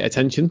to try and get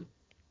attention.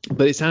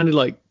 But it sounded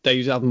like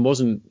Dave's album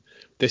wasn't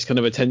this kind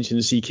of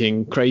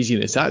attention-seeking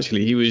craziness.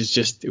 Actually, it was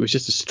just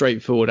a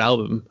straightforward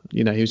album.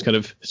 He was kind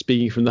of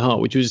speaking from the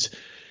heart, which was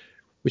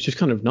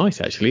kind of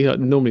nice, actually. Like,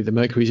 normally the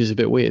Mercuries is a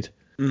bit weird.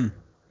 And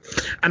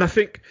I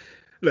think,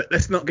 look,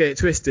 let's not get it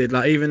twisted.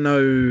 Like, even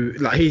though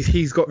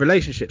he's got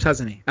relationships,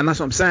 hasn't he? And that's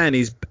what I'm saying.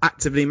 He's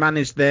actively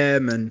managed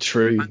them and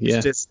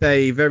managed to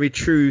stay very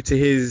true to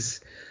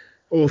his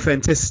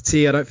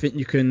authenticity. I don't think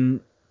you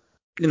can.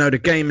 The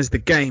game is the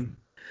game,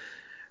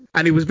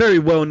 and he was very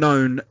well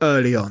known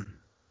early on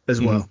as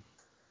well,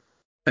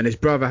 and his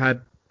brother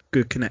had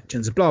good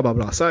connections, blah blah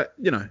blah. So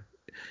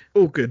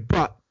all good,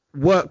 but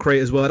work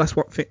rate as well. That's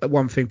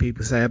one thing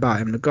people say about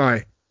him. The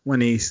guy,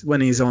 when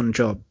he's on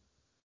job,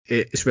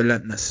 it's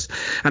relentless.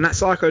 And that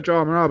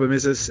Psychodrama album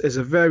is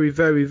a very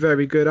very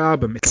very good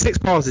album. 6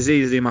 Parts is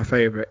easily my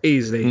favorite,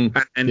 easily,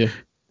 and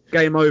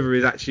Game Over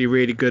is actually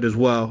really good as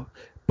well.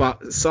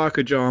 But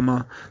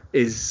Psychodrama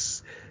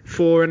is,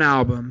 for an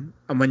album,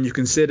 and when you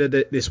consider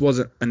that this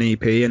wasn't an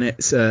EP and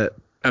it's a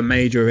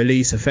major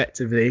release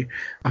effectively,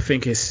 I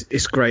think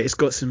it's great. It's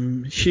got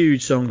some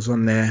huge songs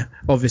on there.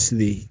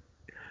 Obviously,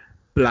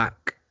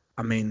 Black.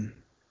 I mean,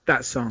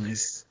 that song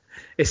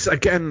it's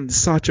again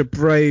such a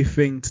brave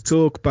thing to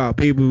talk about.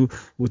 People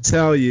will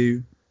tell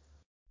you,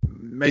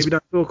 maybe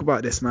don't talk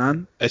about this,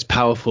 man. It's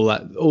powerful,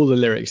 that all the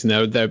lyrics in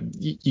there.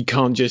 You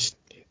can't just.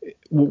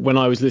 When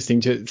I was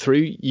listening to it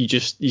through, you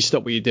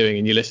stop what you're doing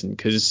and you listen,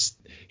 because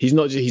he's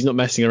not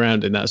messing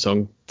around in that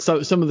song.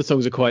 So some of the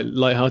songs are quite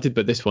lighthearted,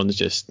 but this one's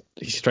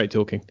he's straight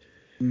talking.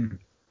 And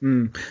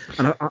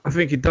I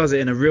think he does it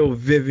in a real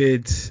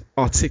vivid,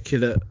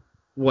 articulate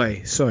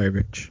way. Sorry,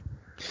 Rich.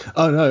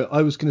 Oh no,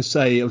 I was going to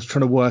say, I was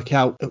trying to work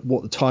out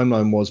what the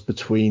timeline was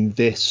between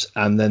this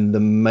and then the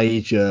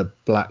major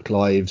Black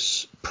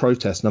Lives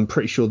protest, and I'm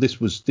pretty sure this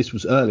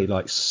was early,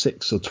 like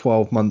 6 or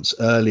 12 months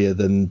earlier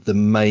than the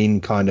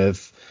main kind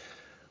of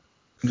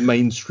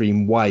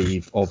mainstream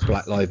wave of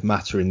Black Lives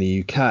Matter in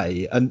the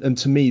UK, and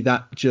to me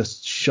that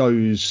just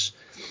shows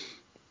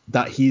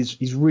that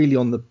he's really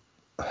not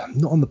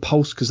on the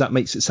pulse, because that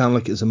makes it sound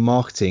like it's a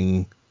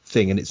marketing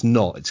thing, and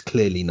it's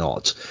clearly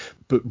not,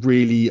 but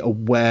really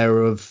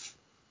aware of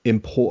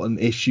important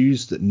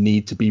issues that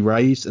need to be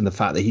raised, and the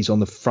fact that he's on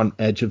the front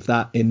edge of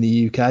that in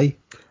the UK.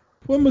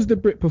 When was the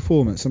Brit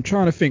performance? I'm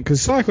trying to think,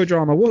 because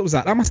Psychodrama, what was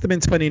that? That must have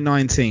been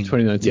 2019.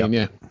 2019,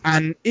 yeah.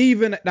 And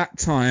even at that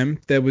time,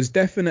 there was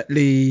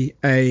definitely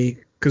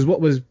because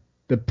what was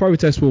the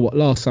protests were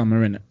last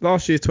summer, innit?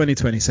 Last year,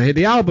 2020. So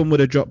the album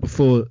would have dropped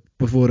before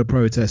the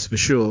protests for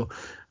sure.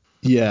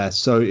 Yeah,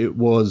 so it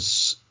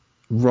was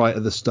right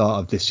at the start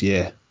of this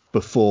year,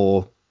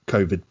 before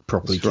COVID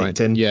properly kicked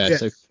in. Yeah,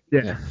 so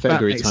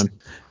February time.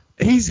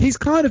 He's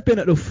kind of been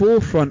at the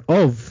forefront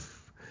of,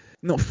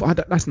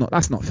 that's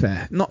not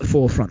fair, not the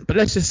forefront, but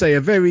let's just say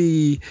a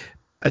very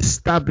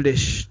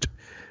established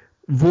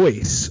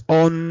voice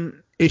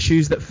on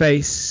issues that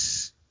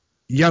face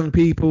young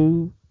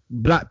people,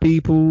 black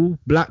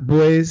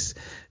boys. Do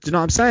you know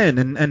what I'm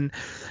saying?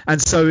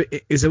 And so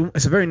it's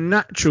a very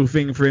natural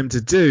thing for him to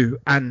do.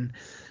 And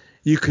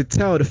you could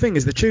tell, the thing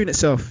is, the tune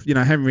itself,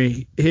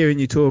 Henry, hearing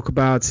you talk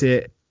about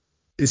it,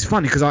 it's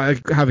funny because I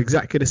have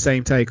exactly the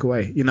same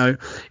takeaway.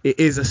 It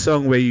is a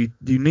song where you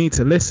need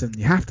to listen.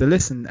 You have to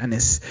listen, and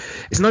it's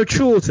no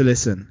chore to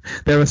listen.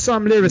 There are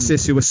some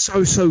lyricists who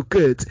are so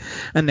good,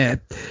 and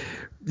they're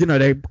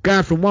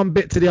going from one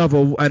bit to the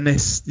other, and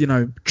there's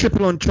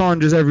triple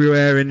entendres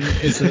everywhere, and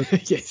it's a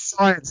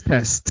science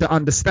test to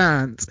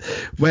understand.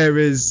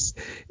 Whereas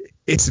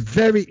it's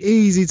very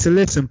easy to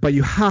listen, but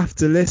you have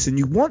to listen.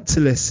 You want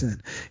to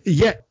listen.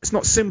 Yet it's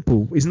not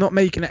simple. He's not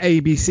making an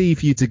ABC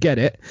for you to get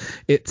it.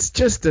 It's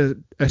just a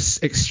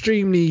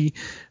extremely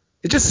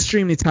just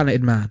extremely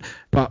talented man.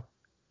 But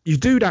you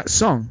do that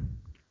song,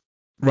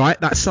 right?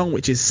 That song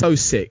which is so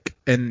sick.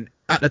 And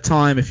at the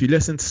time, if you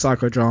listen to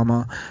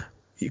Psychodrama,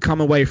 you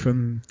come away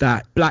from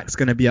that, Black's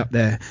going to be up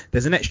there.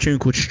 There's a next tune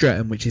called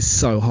Streatham, which is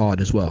so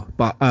hard as well.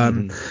 But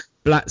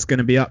Black's going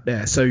to be up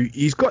there. So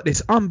he's got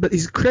this,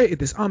 he's created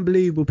this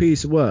unbelievable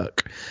piece of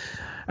work.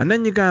 And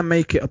then you go and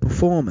make it a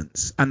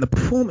performance. And the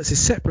performance is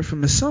separate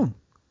from the song.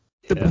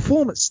 The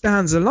performance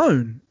stands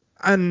alone.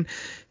 And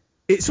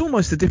it's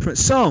almost a different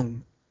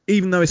song,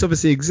 even though it's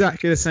obviously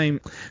exactly the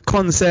same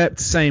concept,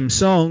 same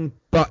song,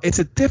 but it's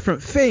a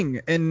different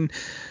thing. And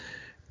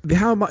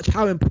how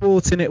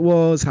important it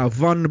was, how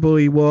vulnerable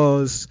he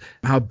was,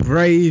 how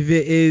brave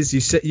it is.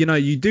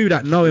 You do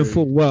that knowing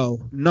full well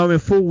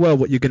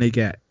what you're going to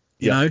get,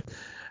 you know,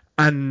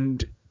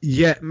 and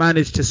yet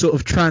manage to sort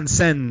of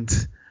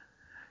transcend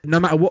no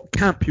matter what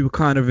camp you were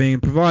kind of in,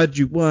 provided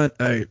you weren't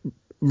a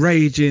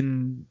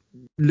raging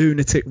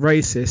lunatic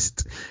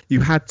racist,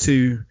 you had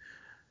to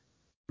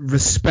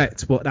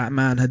respect what that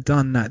man had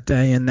done that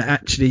day. And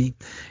actually,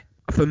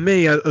 for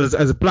me, as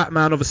a black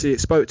man, obviously it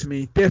spoke to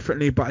me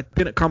differently, but I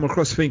didn't come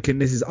across thinking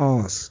this is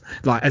ours,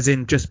 like as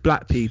in just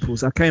black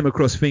people's. I came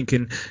across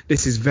thinking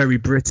this is very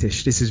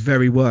British, this is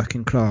very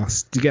working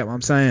class. Do you get what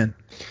I'm saying?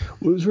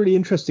 Well, it was really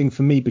interesting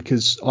for me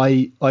because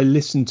I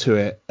listened to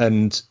it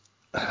and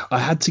I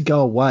had to go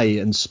away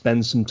and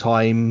spend some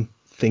time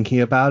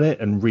thinking about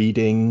it and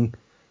reading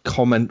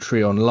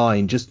commentary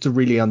online just to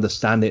really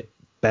understand it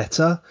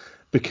better,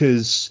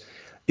 because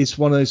it's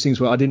one of those things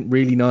where I didn't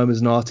really know him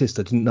as an artist.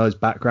 I didn't know his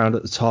background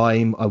at the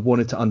time. I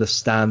wanted to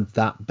understand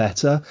that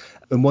better.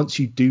 And once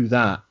you do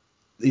that,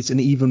 it's an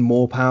even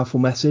more powerful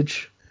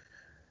message.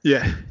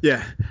 Yeah.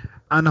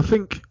 And I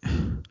think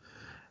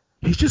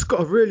he's just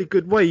got a really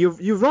good way.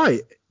 You're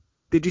right.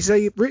 Did you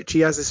say Richie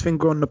has his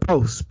finger on the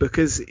pulse?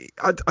 Because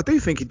I do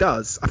think he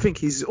does. I think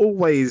he's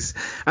always,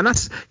 and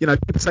that's,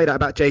 people say that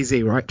about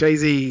Jay-Z, right?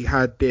 Jay-Z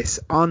had this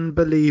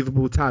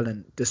unbelievable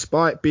talent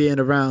despite being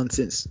around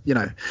since,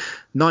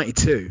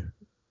 92.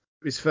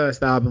 His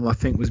first album, I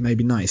think, was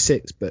maybe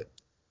 96, but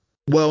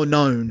well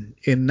known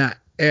in that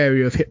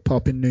area of hip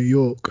hop in New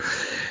York.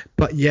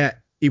 But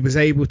yet he was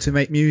able to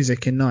make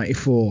music in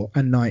 94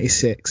 and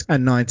 96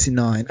 and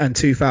 99 and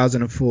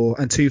 2004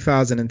 and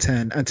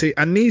 2010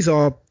 and these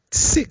are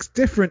 6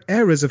 different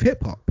eras of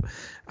hip hop,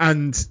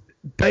 and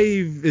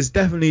Dave has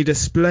definitely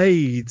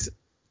displayed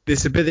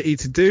this ability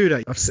to do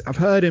that. I've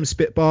heard him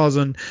spit bars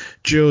on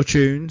drill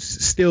tunes,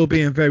 still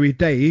being very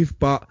Dave,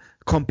 but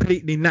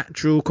completely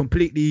natural,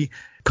 completely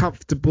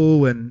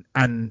comfortable,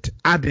 and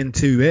adding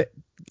to it,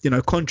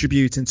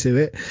 contributing to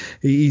it.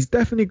 He's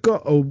definitely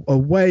got a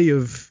way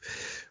of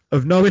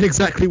knowing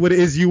exactly what it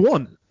is you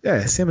want. Yeah,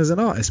 it's him as an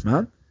artist,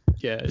 man.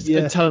 Yeah,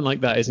 a talent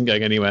like that isn't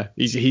going anywhere.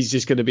 He's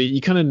just going to be,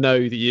 you kind of know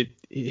that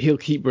he'll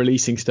keep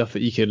releasing stuff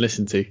that you can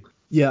listen to.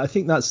 Yeah, I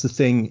think that's the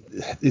thing.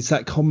 It's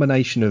that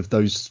combination of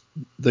those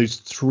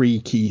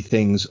 3 key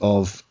things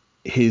of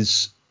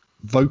his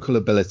vocal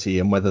ability,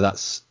 and whether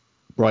that's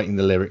writing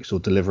the lyrics or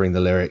delivering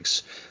the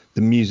lyrics,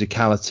 the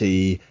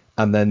musicality,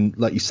 and then,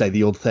 like you say,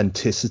 the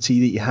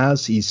authenticity that he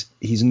has.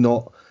 He's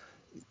not.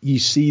 You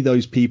see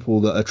those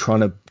people that are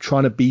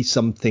trying to be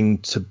something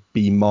to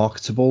be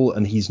marketable,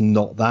 and he's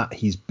not that.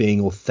 He's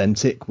being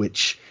authentic,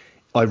 which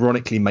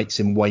ironically makes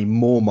him way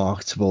more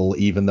marketable,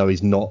 even though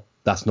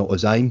that's not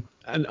his aim.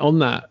 And on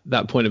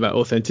that point about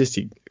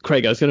authenticity,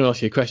 Craig, I was going to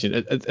ask you a question.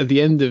 At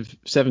the end of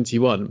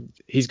 71,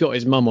 he's got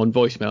his mum on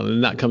voicemail,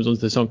 and that comes onto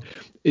the song.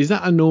 Is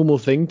that a normal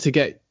thing to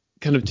get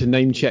kind of to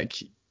name check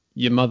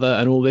your mother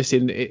and all this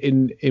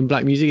in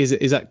black music?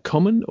 Is that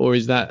common, or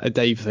is that a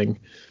Dave thing?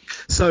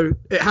 So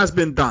it has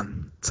been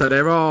done. So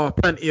there are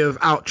plenty of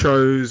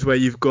outros where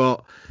you've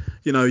got,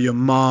 your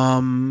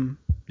mum,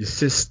 your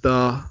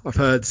sister. I've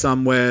heard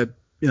some where,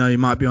 you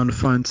might be on the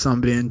phone to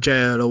somebody in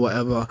jail or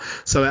whatever.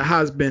 So it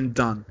has been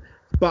done.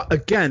 But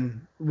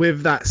again,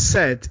 with that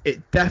said,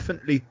 it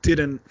definitely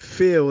didn't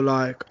feel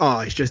like,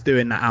 he's just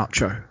doing that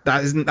outro.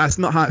 That's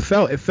not how it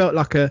felt. It felt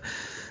like a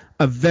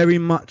very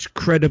much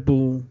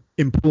credible,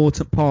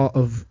 important part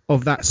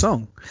of that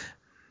song.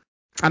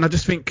 And I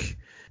just think,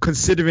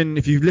 considering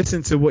if you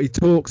listen to what he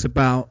talks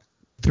about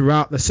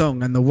throughout the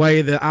song and the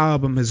way the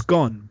album has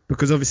gone,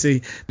 because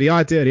obviously the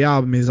idea of the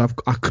album is I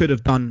could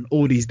have done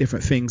all these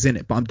different things in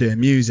it, but I'm doing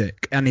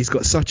music, and he's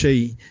got such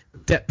a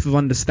depth of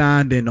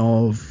understanding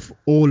of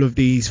all of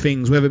these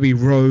things, whether it be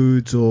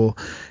roads or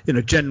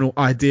general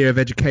idea of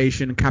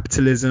education and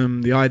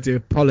capitalism, the idea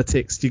of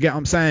politics. Do you get what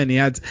I'm saying?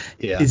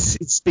 He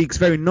speaks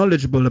very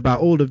knowledgeable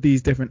about all of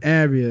these different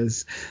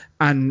areas,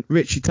 and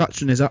Richie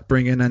touched on his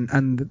upbringing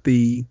and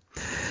the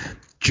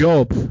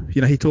job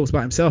he talks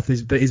about himself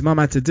that his mum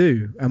had to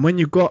do. And when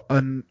you've got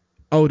an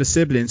older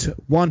siblings,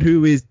 one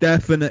who is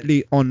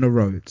definitely on the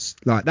roads,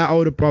 like that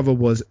older brother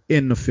was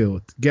in the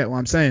field. Get what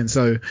I'm saying?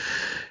 So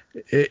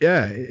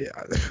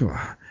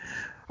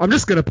I'm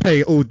just gonna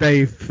play all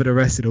day for the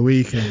rest of the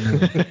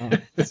weekend.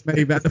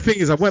 Maybe the thing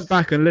is, I went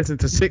back and listened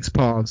to Six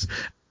Paths,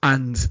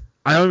 and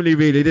I only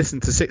really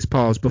listened to Six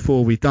Paths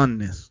before we done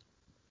this,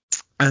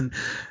 and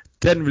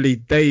generally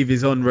Dave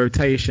is on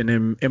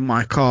rotation in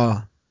my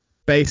car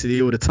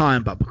basically all the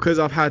time, but because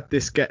I've had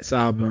this Gets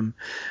album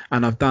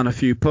and I've done a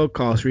few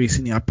podcasts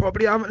recently, I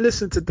probably haven't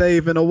listened to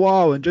Dave in a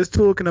while. And just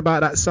talking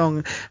about that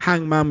song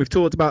Hangman, we've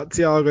talked about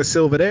Thiago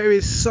Silva, there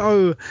is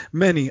so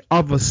many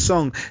other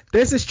songs.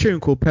 There's this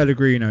tune called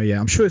Pellegrino,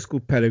 I'm sure it's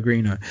called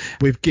Pellegrino,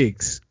 with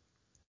Giggs.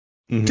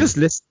 Just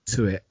listen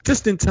to it,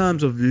 just in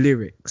terms of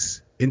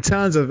lyrics, in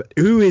terms of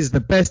who is the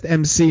best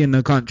MC in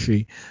the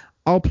country.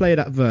 I'll play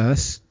that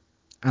verse,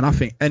 and I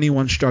think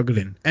anyone is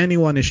struggling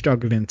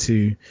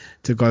to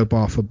go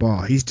bar for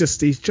bar. He's just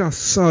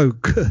so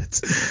good.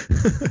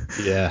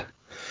 Yeah.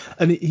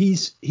 And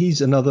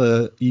he's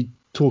another, you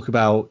talk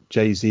about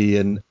Jay-Z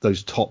and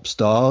those top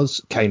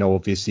stars. Kano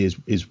obviously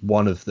is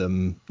one of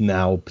them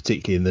now,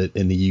 particularly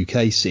in the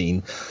UK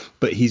scene,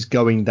 but he's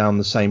going down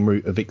the same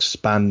route of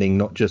expanding,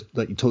 not just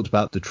like you talked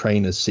about the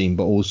trainers scene,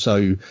 but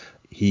also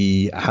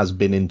he has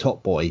been in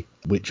Top Boy,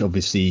 which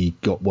obviously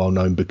got well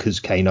known because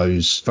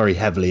Kano's very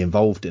heavily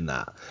involved in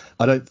that.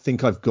 I don't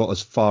think I've got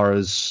as far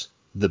as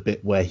the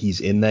bit where he's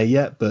in there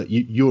yet, but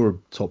you're a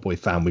Top Boy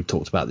fan. We've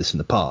talked about this in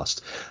the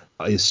past.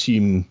 I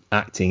assume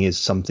acting is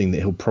something that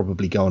he'll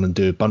probably go on and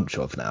do a bunch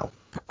of now.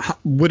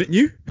 Wouldn't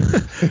you?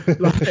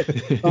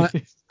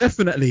 like,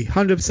 definitely,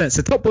 100%.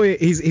 So Top Boy,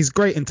 he's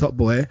great in Top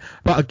Boy,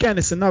 but again,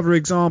 it's another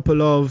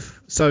example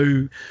of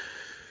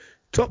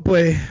Top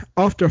Boy,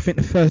 after I think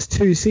the first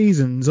 2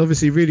 seasons,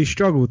 obviously really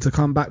struggled to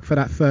come back for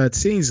that 3rd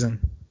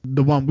season,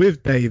 the one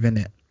with Dave in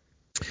it.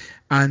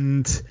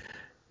 And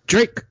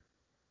Drake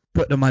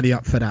put the money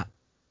up for that.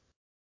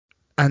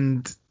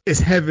 And it's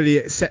heavily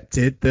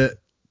accepted that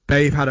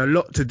Dave had a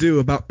lot to do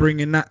about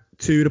bringing that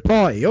to the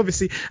party,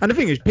 obviously. And the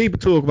thing is, people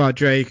talk about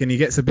Drake and he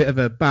gets a bit of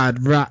a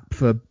bad rap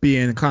for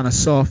being kind of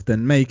soft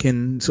and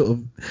making sort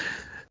of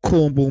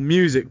cornball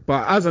music.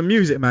 But as a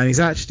music man,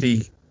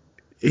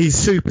 he's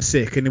super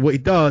sick, and what he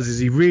does is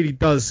he really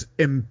does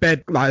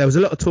embed, like there was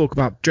a lot of talk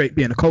about Drake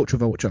being a culture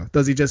vulture.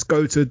 Does he just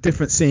go to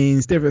different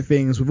scenes, different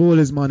things with all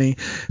his money,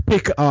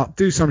 pick it up,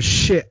 do some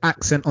shit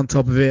accent on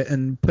top of it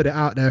and put it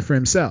out there for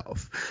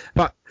himself?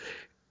 But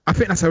I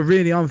think that's a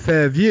really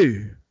unfair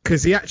view,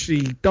 because he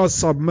actually does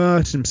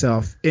submerge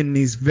himself in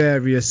these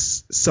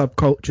various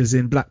subcultures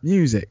in black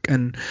music.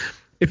 And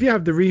if you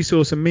have the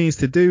resource and means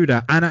to do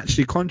that and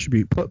actually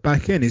contribute, put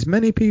back in, as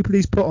many people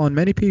he's put on,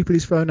 many people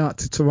he's thrown out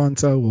to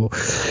Toronto, or,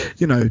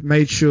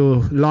 made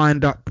sure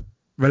lined up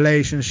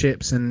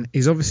relationships, and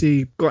he's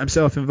obviously got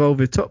himself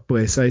involved with Top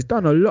Boy. So he's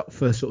done a lot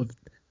for sort of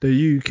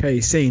the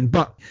UK scene.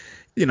 But,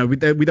 we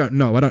don't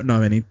know. I don't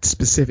know any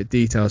specific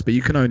details, but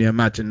you can only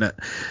imagine that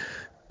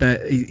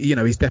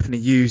he's definitely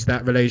used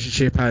that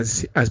relationship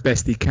as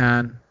best he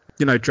can.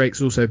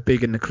 Drake's also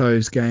big in the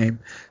clothes game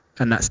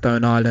and that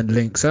Stone Island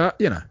link. So,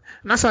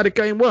 and that's how the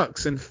game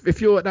works. And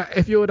if you're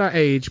that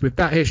age with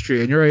that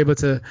history and you're able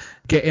to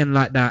get in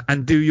like that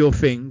and do your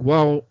thing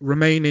while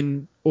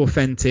remaining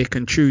authentic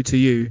and true to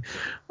you,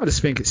 I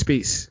just think it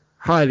speaks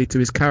highly to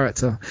his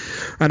character.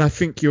 And I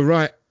think you're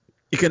right.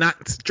 You can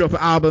drop an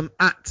album,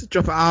 do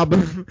you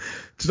know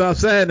what I'm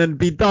saying, and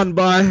be done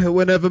by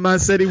whenever man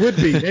said he would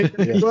be.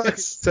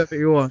 Except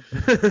you want.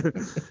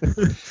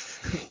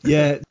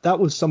 Yeah, that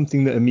was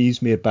something that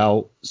amused me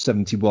about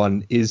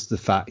 71, is the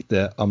fact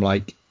that I'm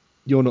like,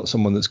 you're not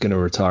someone that's going to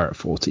retire at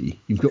 40.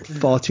 You've got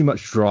far too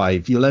much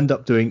drive. You'll end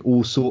up doing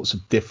all sorts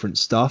of different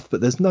stuff, but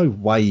there's no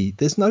way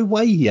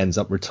he ends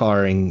up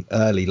retiring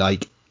early.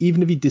 Like,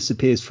 even if he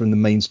disappears from the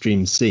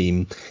mainstream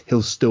scene,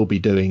 he'll still be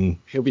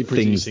doing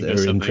things that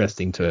are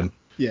interesting to him.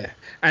 Yeah,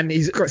 and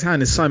he's got his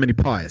hand in so many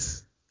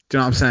pies. Do you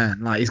know what I'm saying?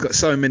 Like, he's got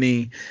so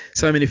many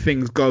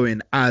things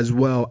going as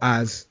well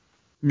as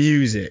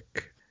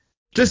music.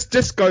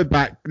 Just go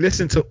back,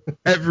 listen to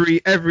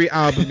every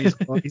album he's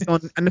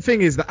on. And the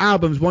thing is, the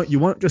albums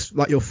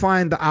you'll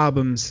find the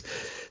albums,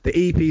 the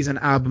EPs and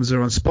albums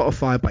are on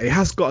Spotify, but it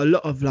has got a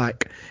lot of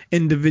like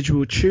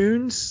individual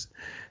tunes.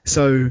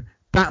 So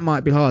that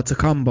might be hard to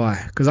come by,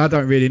 because I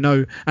don't really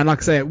know. And like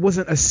I say, it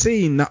wasn't a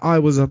scene that I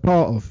was a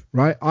part of,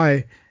 right?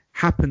 I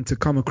happened to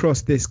come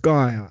across this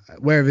guy.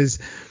 Whereas,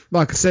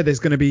 like I said, there's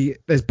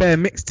bare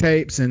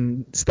mixtapes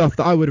and stuff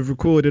that I would have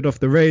recorded off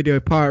the radio,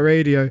 pirate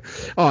radio.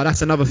 Oh,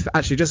 that's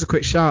actually just a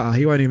quick shout out.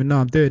 He won't even know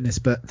I'm doing this,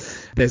 but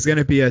there's going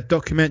to be a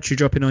documentary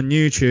dropping on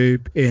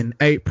YouTube in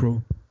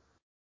April,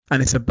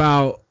 and it's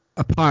about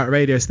a pirate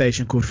radio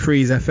station called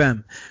Freeze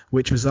FM,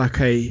 which was like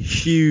a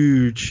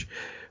huge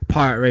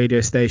pirate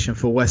radio station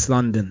for West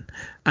London.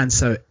 And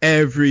so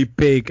every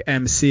big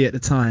MC at the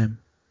time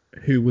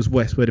who was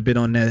West would have been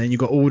on there. And you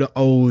got all the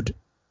old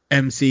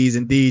MCs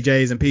and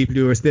DJs and people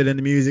who are still in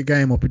the music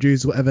game or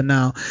producers, whatever,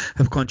 now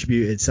have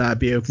contributed. So it'd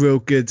be a real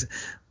good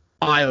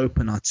eye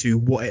opener to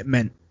what it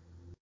meant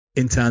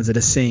in terms of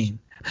the scene.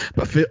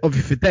 But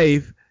for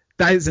Dave,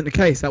 that isn't the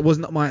case. That was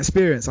not my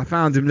experience. I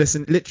found him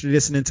literally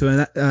listening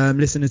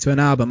to an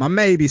album. I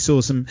maybe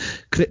saw some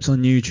clips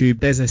on YouTube.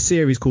 There's a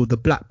series called The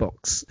Black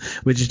Box,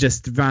 which is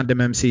just random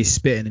MCs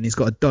spitting, and he's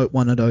got a dope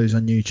one of those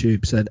on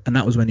YouTube. So, and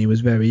that was when he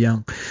was very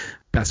young.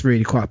 That's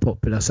really quite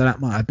popular. So that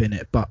might have been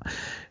it. But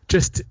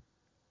just,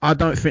 I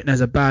don't think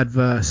there's a bad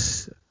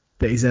verse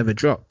that he's ever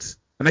dropped.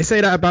 And they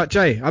say that about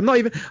Jay.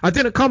 I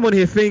didn't come on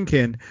here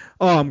thinking,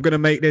 oh, I'm going to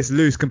make this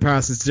loose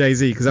comparisons to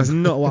Jay-Z, because that's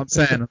not what I'm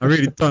saying. I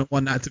really don't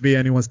want that to be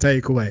anyone's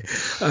takeaway.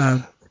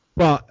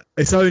 But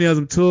it's only as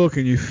I'm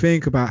talking, you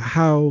think about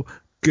how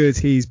good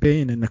he's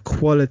been and the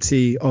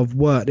quality of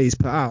work that he's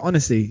put out.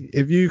 Honestly,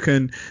 if you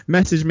can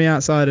message me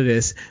outside of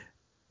this,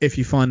 if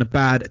you find a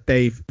bad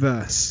Dave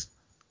verse,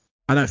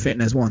 I don't think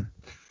there's one.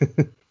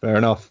 Fair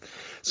enough.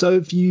 So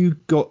have you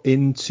got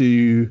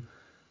into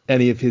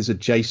any of his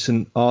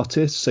adjacent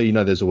artists? So,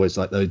 there's always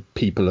like those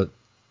people that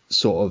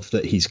sort of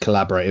that he's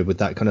collaborated with,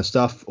 that kind of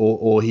stuff,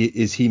 or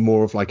is he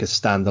more of like a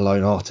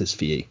standalone artist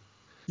for you?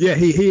 Yeah,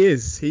 he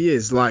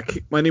is.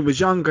 Like, when he was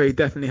younger, he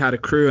definitely had a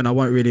crew, and I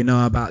won't really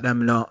know about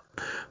them a lot.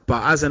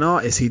 But as an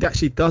artist, he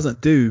actually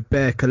doesn't do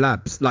bare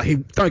collabs.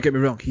 Like, don't get me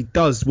wrong, he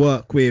does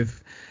work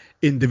with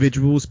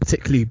individuals,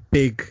 particularly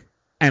big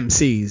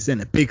MCs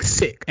and big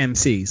sick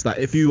MCs. Like,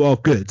 if you are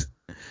good,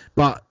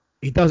 but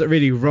he doesn't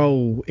really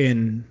roll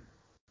in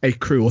a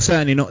crew, or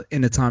certainly not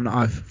in the time that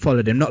I've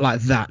followed him. Not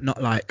like that.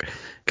 Not like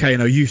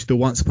Kano used to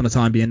once upon a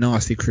time be a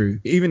nasty crew.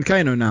 Even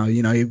Kano now,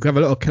 you have a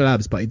lot of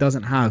collabs, but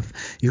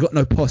he's got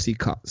no posse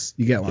cuts.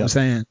 You get what I'm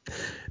saying?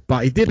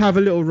 But he did have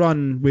a little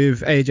run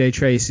with AJ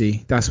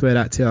Tracey. That's where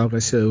that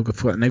Thiago Silva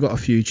foot, and they got a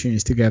few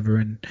tunes together.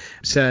 And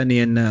certainly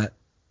in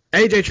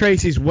AJ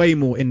Tracey's way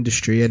more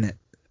industry in it.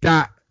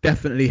 That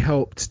definitely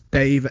helped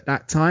Dave at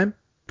that time.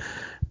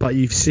 But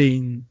you've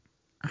seen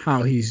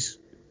how he's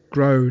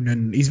grown,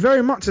 and he's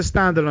very much a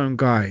standalone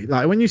guy.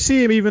 Like, when you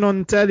see him even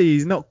on telly,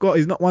 he's not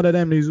one of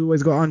them who's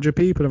always got 100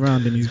 people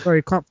around him. He's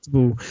very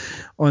comfortable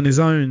on his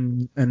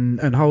own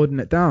and holding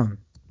it down.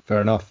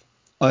 Fair enough.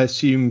 I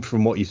assume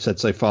from what you've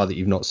said so far that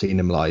you've not seen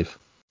him live.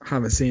 I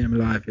haven't seen him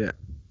live yet.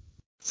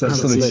 So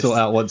that's something to sort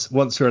out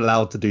once you're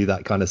allowed to do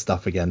that kind of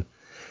stuff again.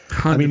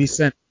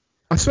 100%.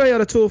 I swear he had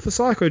a tour for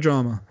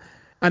Psychodrama,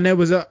 and there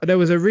was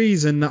a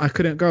reason that I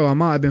couldn't go. I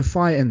might have been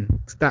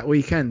fighting that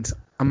weekend.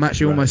 I'm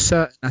actually almost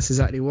certain that's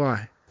exactly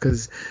why,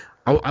 because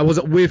I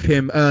wasn't with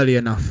him early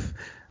enough.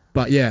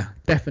 But yeah,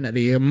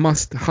 definitely a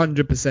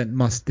 100%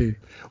 must do.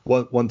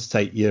 One to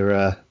take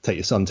your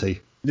son to.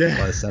 Yeah.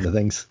 By the sound of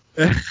things.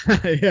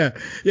 yeah,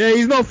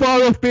 he's not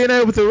far off being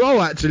able to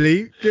roll,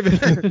 actually.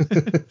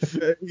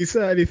 He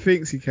certainly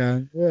thinks he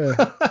can.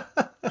 Yeah.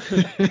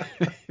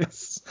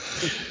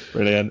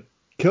 Brilliant.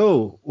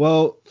 Cool.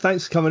 Well,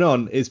 thanks for coming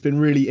on. It's been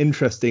really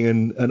interesting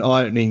and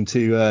eye-opening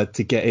to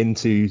get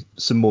into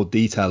some more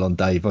detail on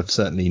Dave. I've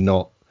certainly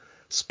not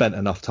spent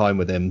enough time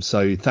with him,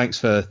 so thanks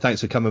for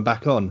coming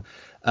back on.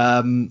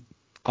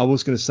 I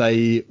was going to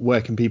say,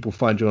 where can people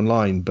find you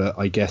online? But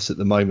I guess at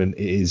the moment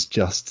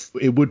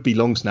it would be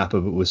Long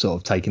Snapper, but we're sort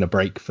of taking a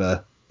break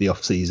for the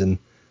off season.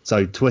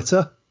 So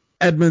Twitter,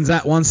 Edmonds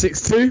at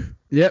 162.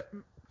 Yep.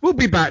 We'll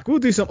be back. We'll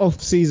do some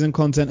off-season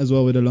content as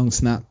well with the Long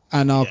Snap,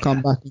 and I'll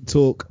come back and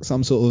talk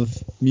some sort of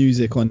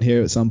music on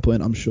here at some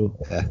point, I'm sure.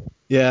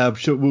 Yeah, I'm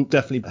sure we'll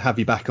definitely have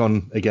you back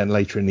on again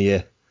later in the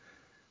year.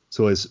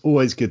 It's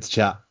always good to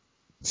chat.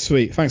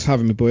 Sweet. Thanks for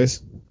having me,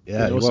 boys.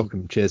 Yeah, you're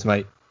welcome. Cheers,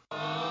 mate.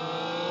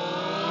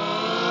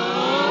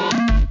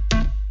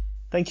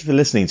 Thank you for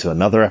listening to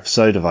another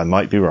episode of I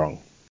Might Be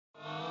Wrong.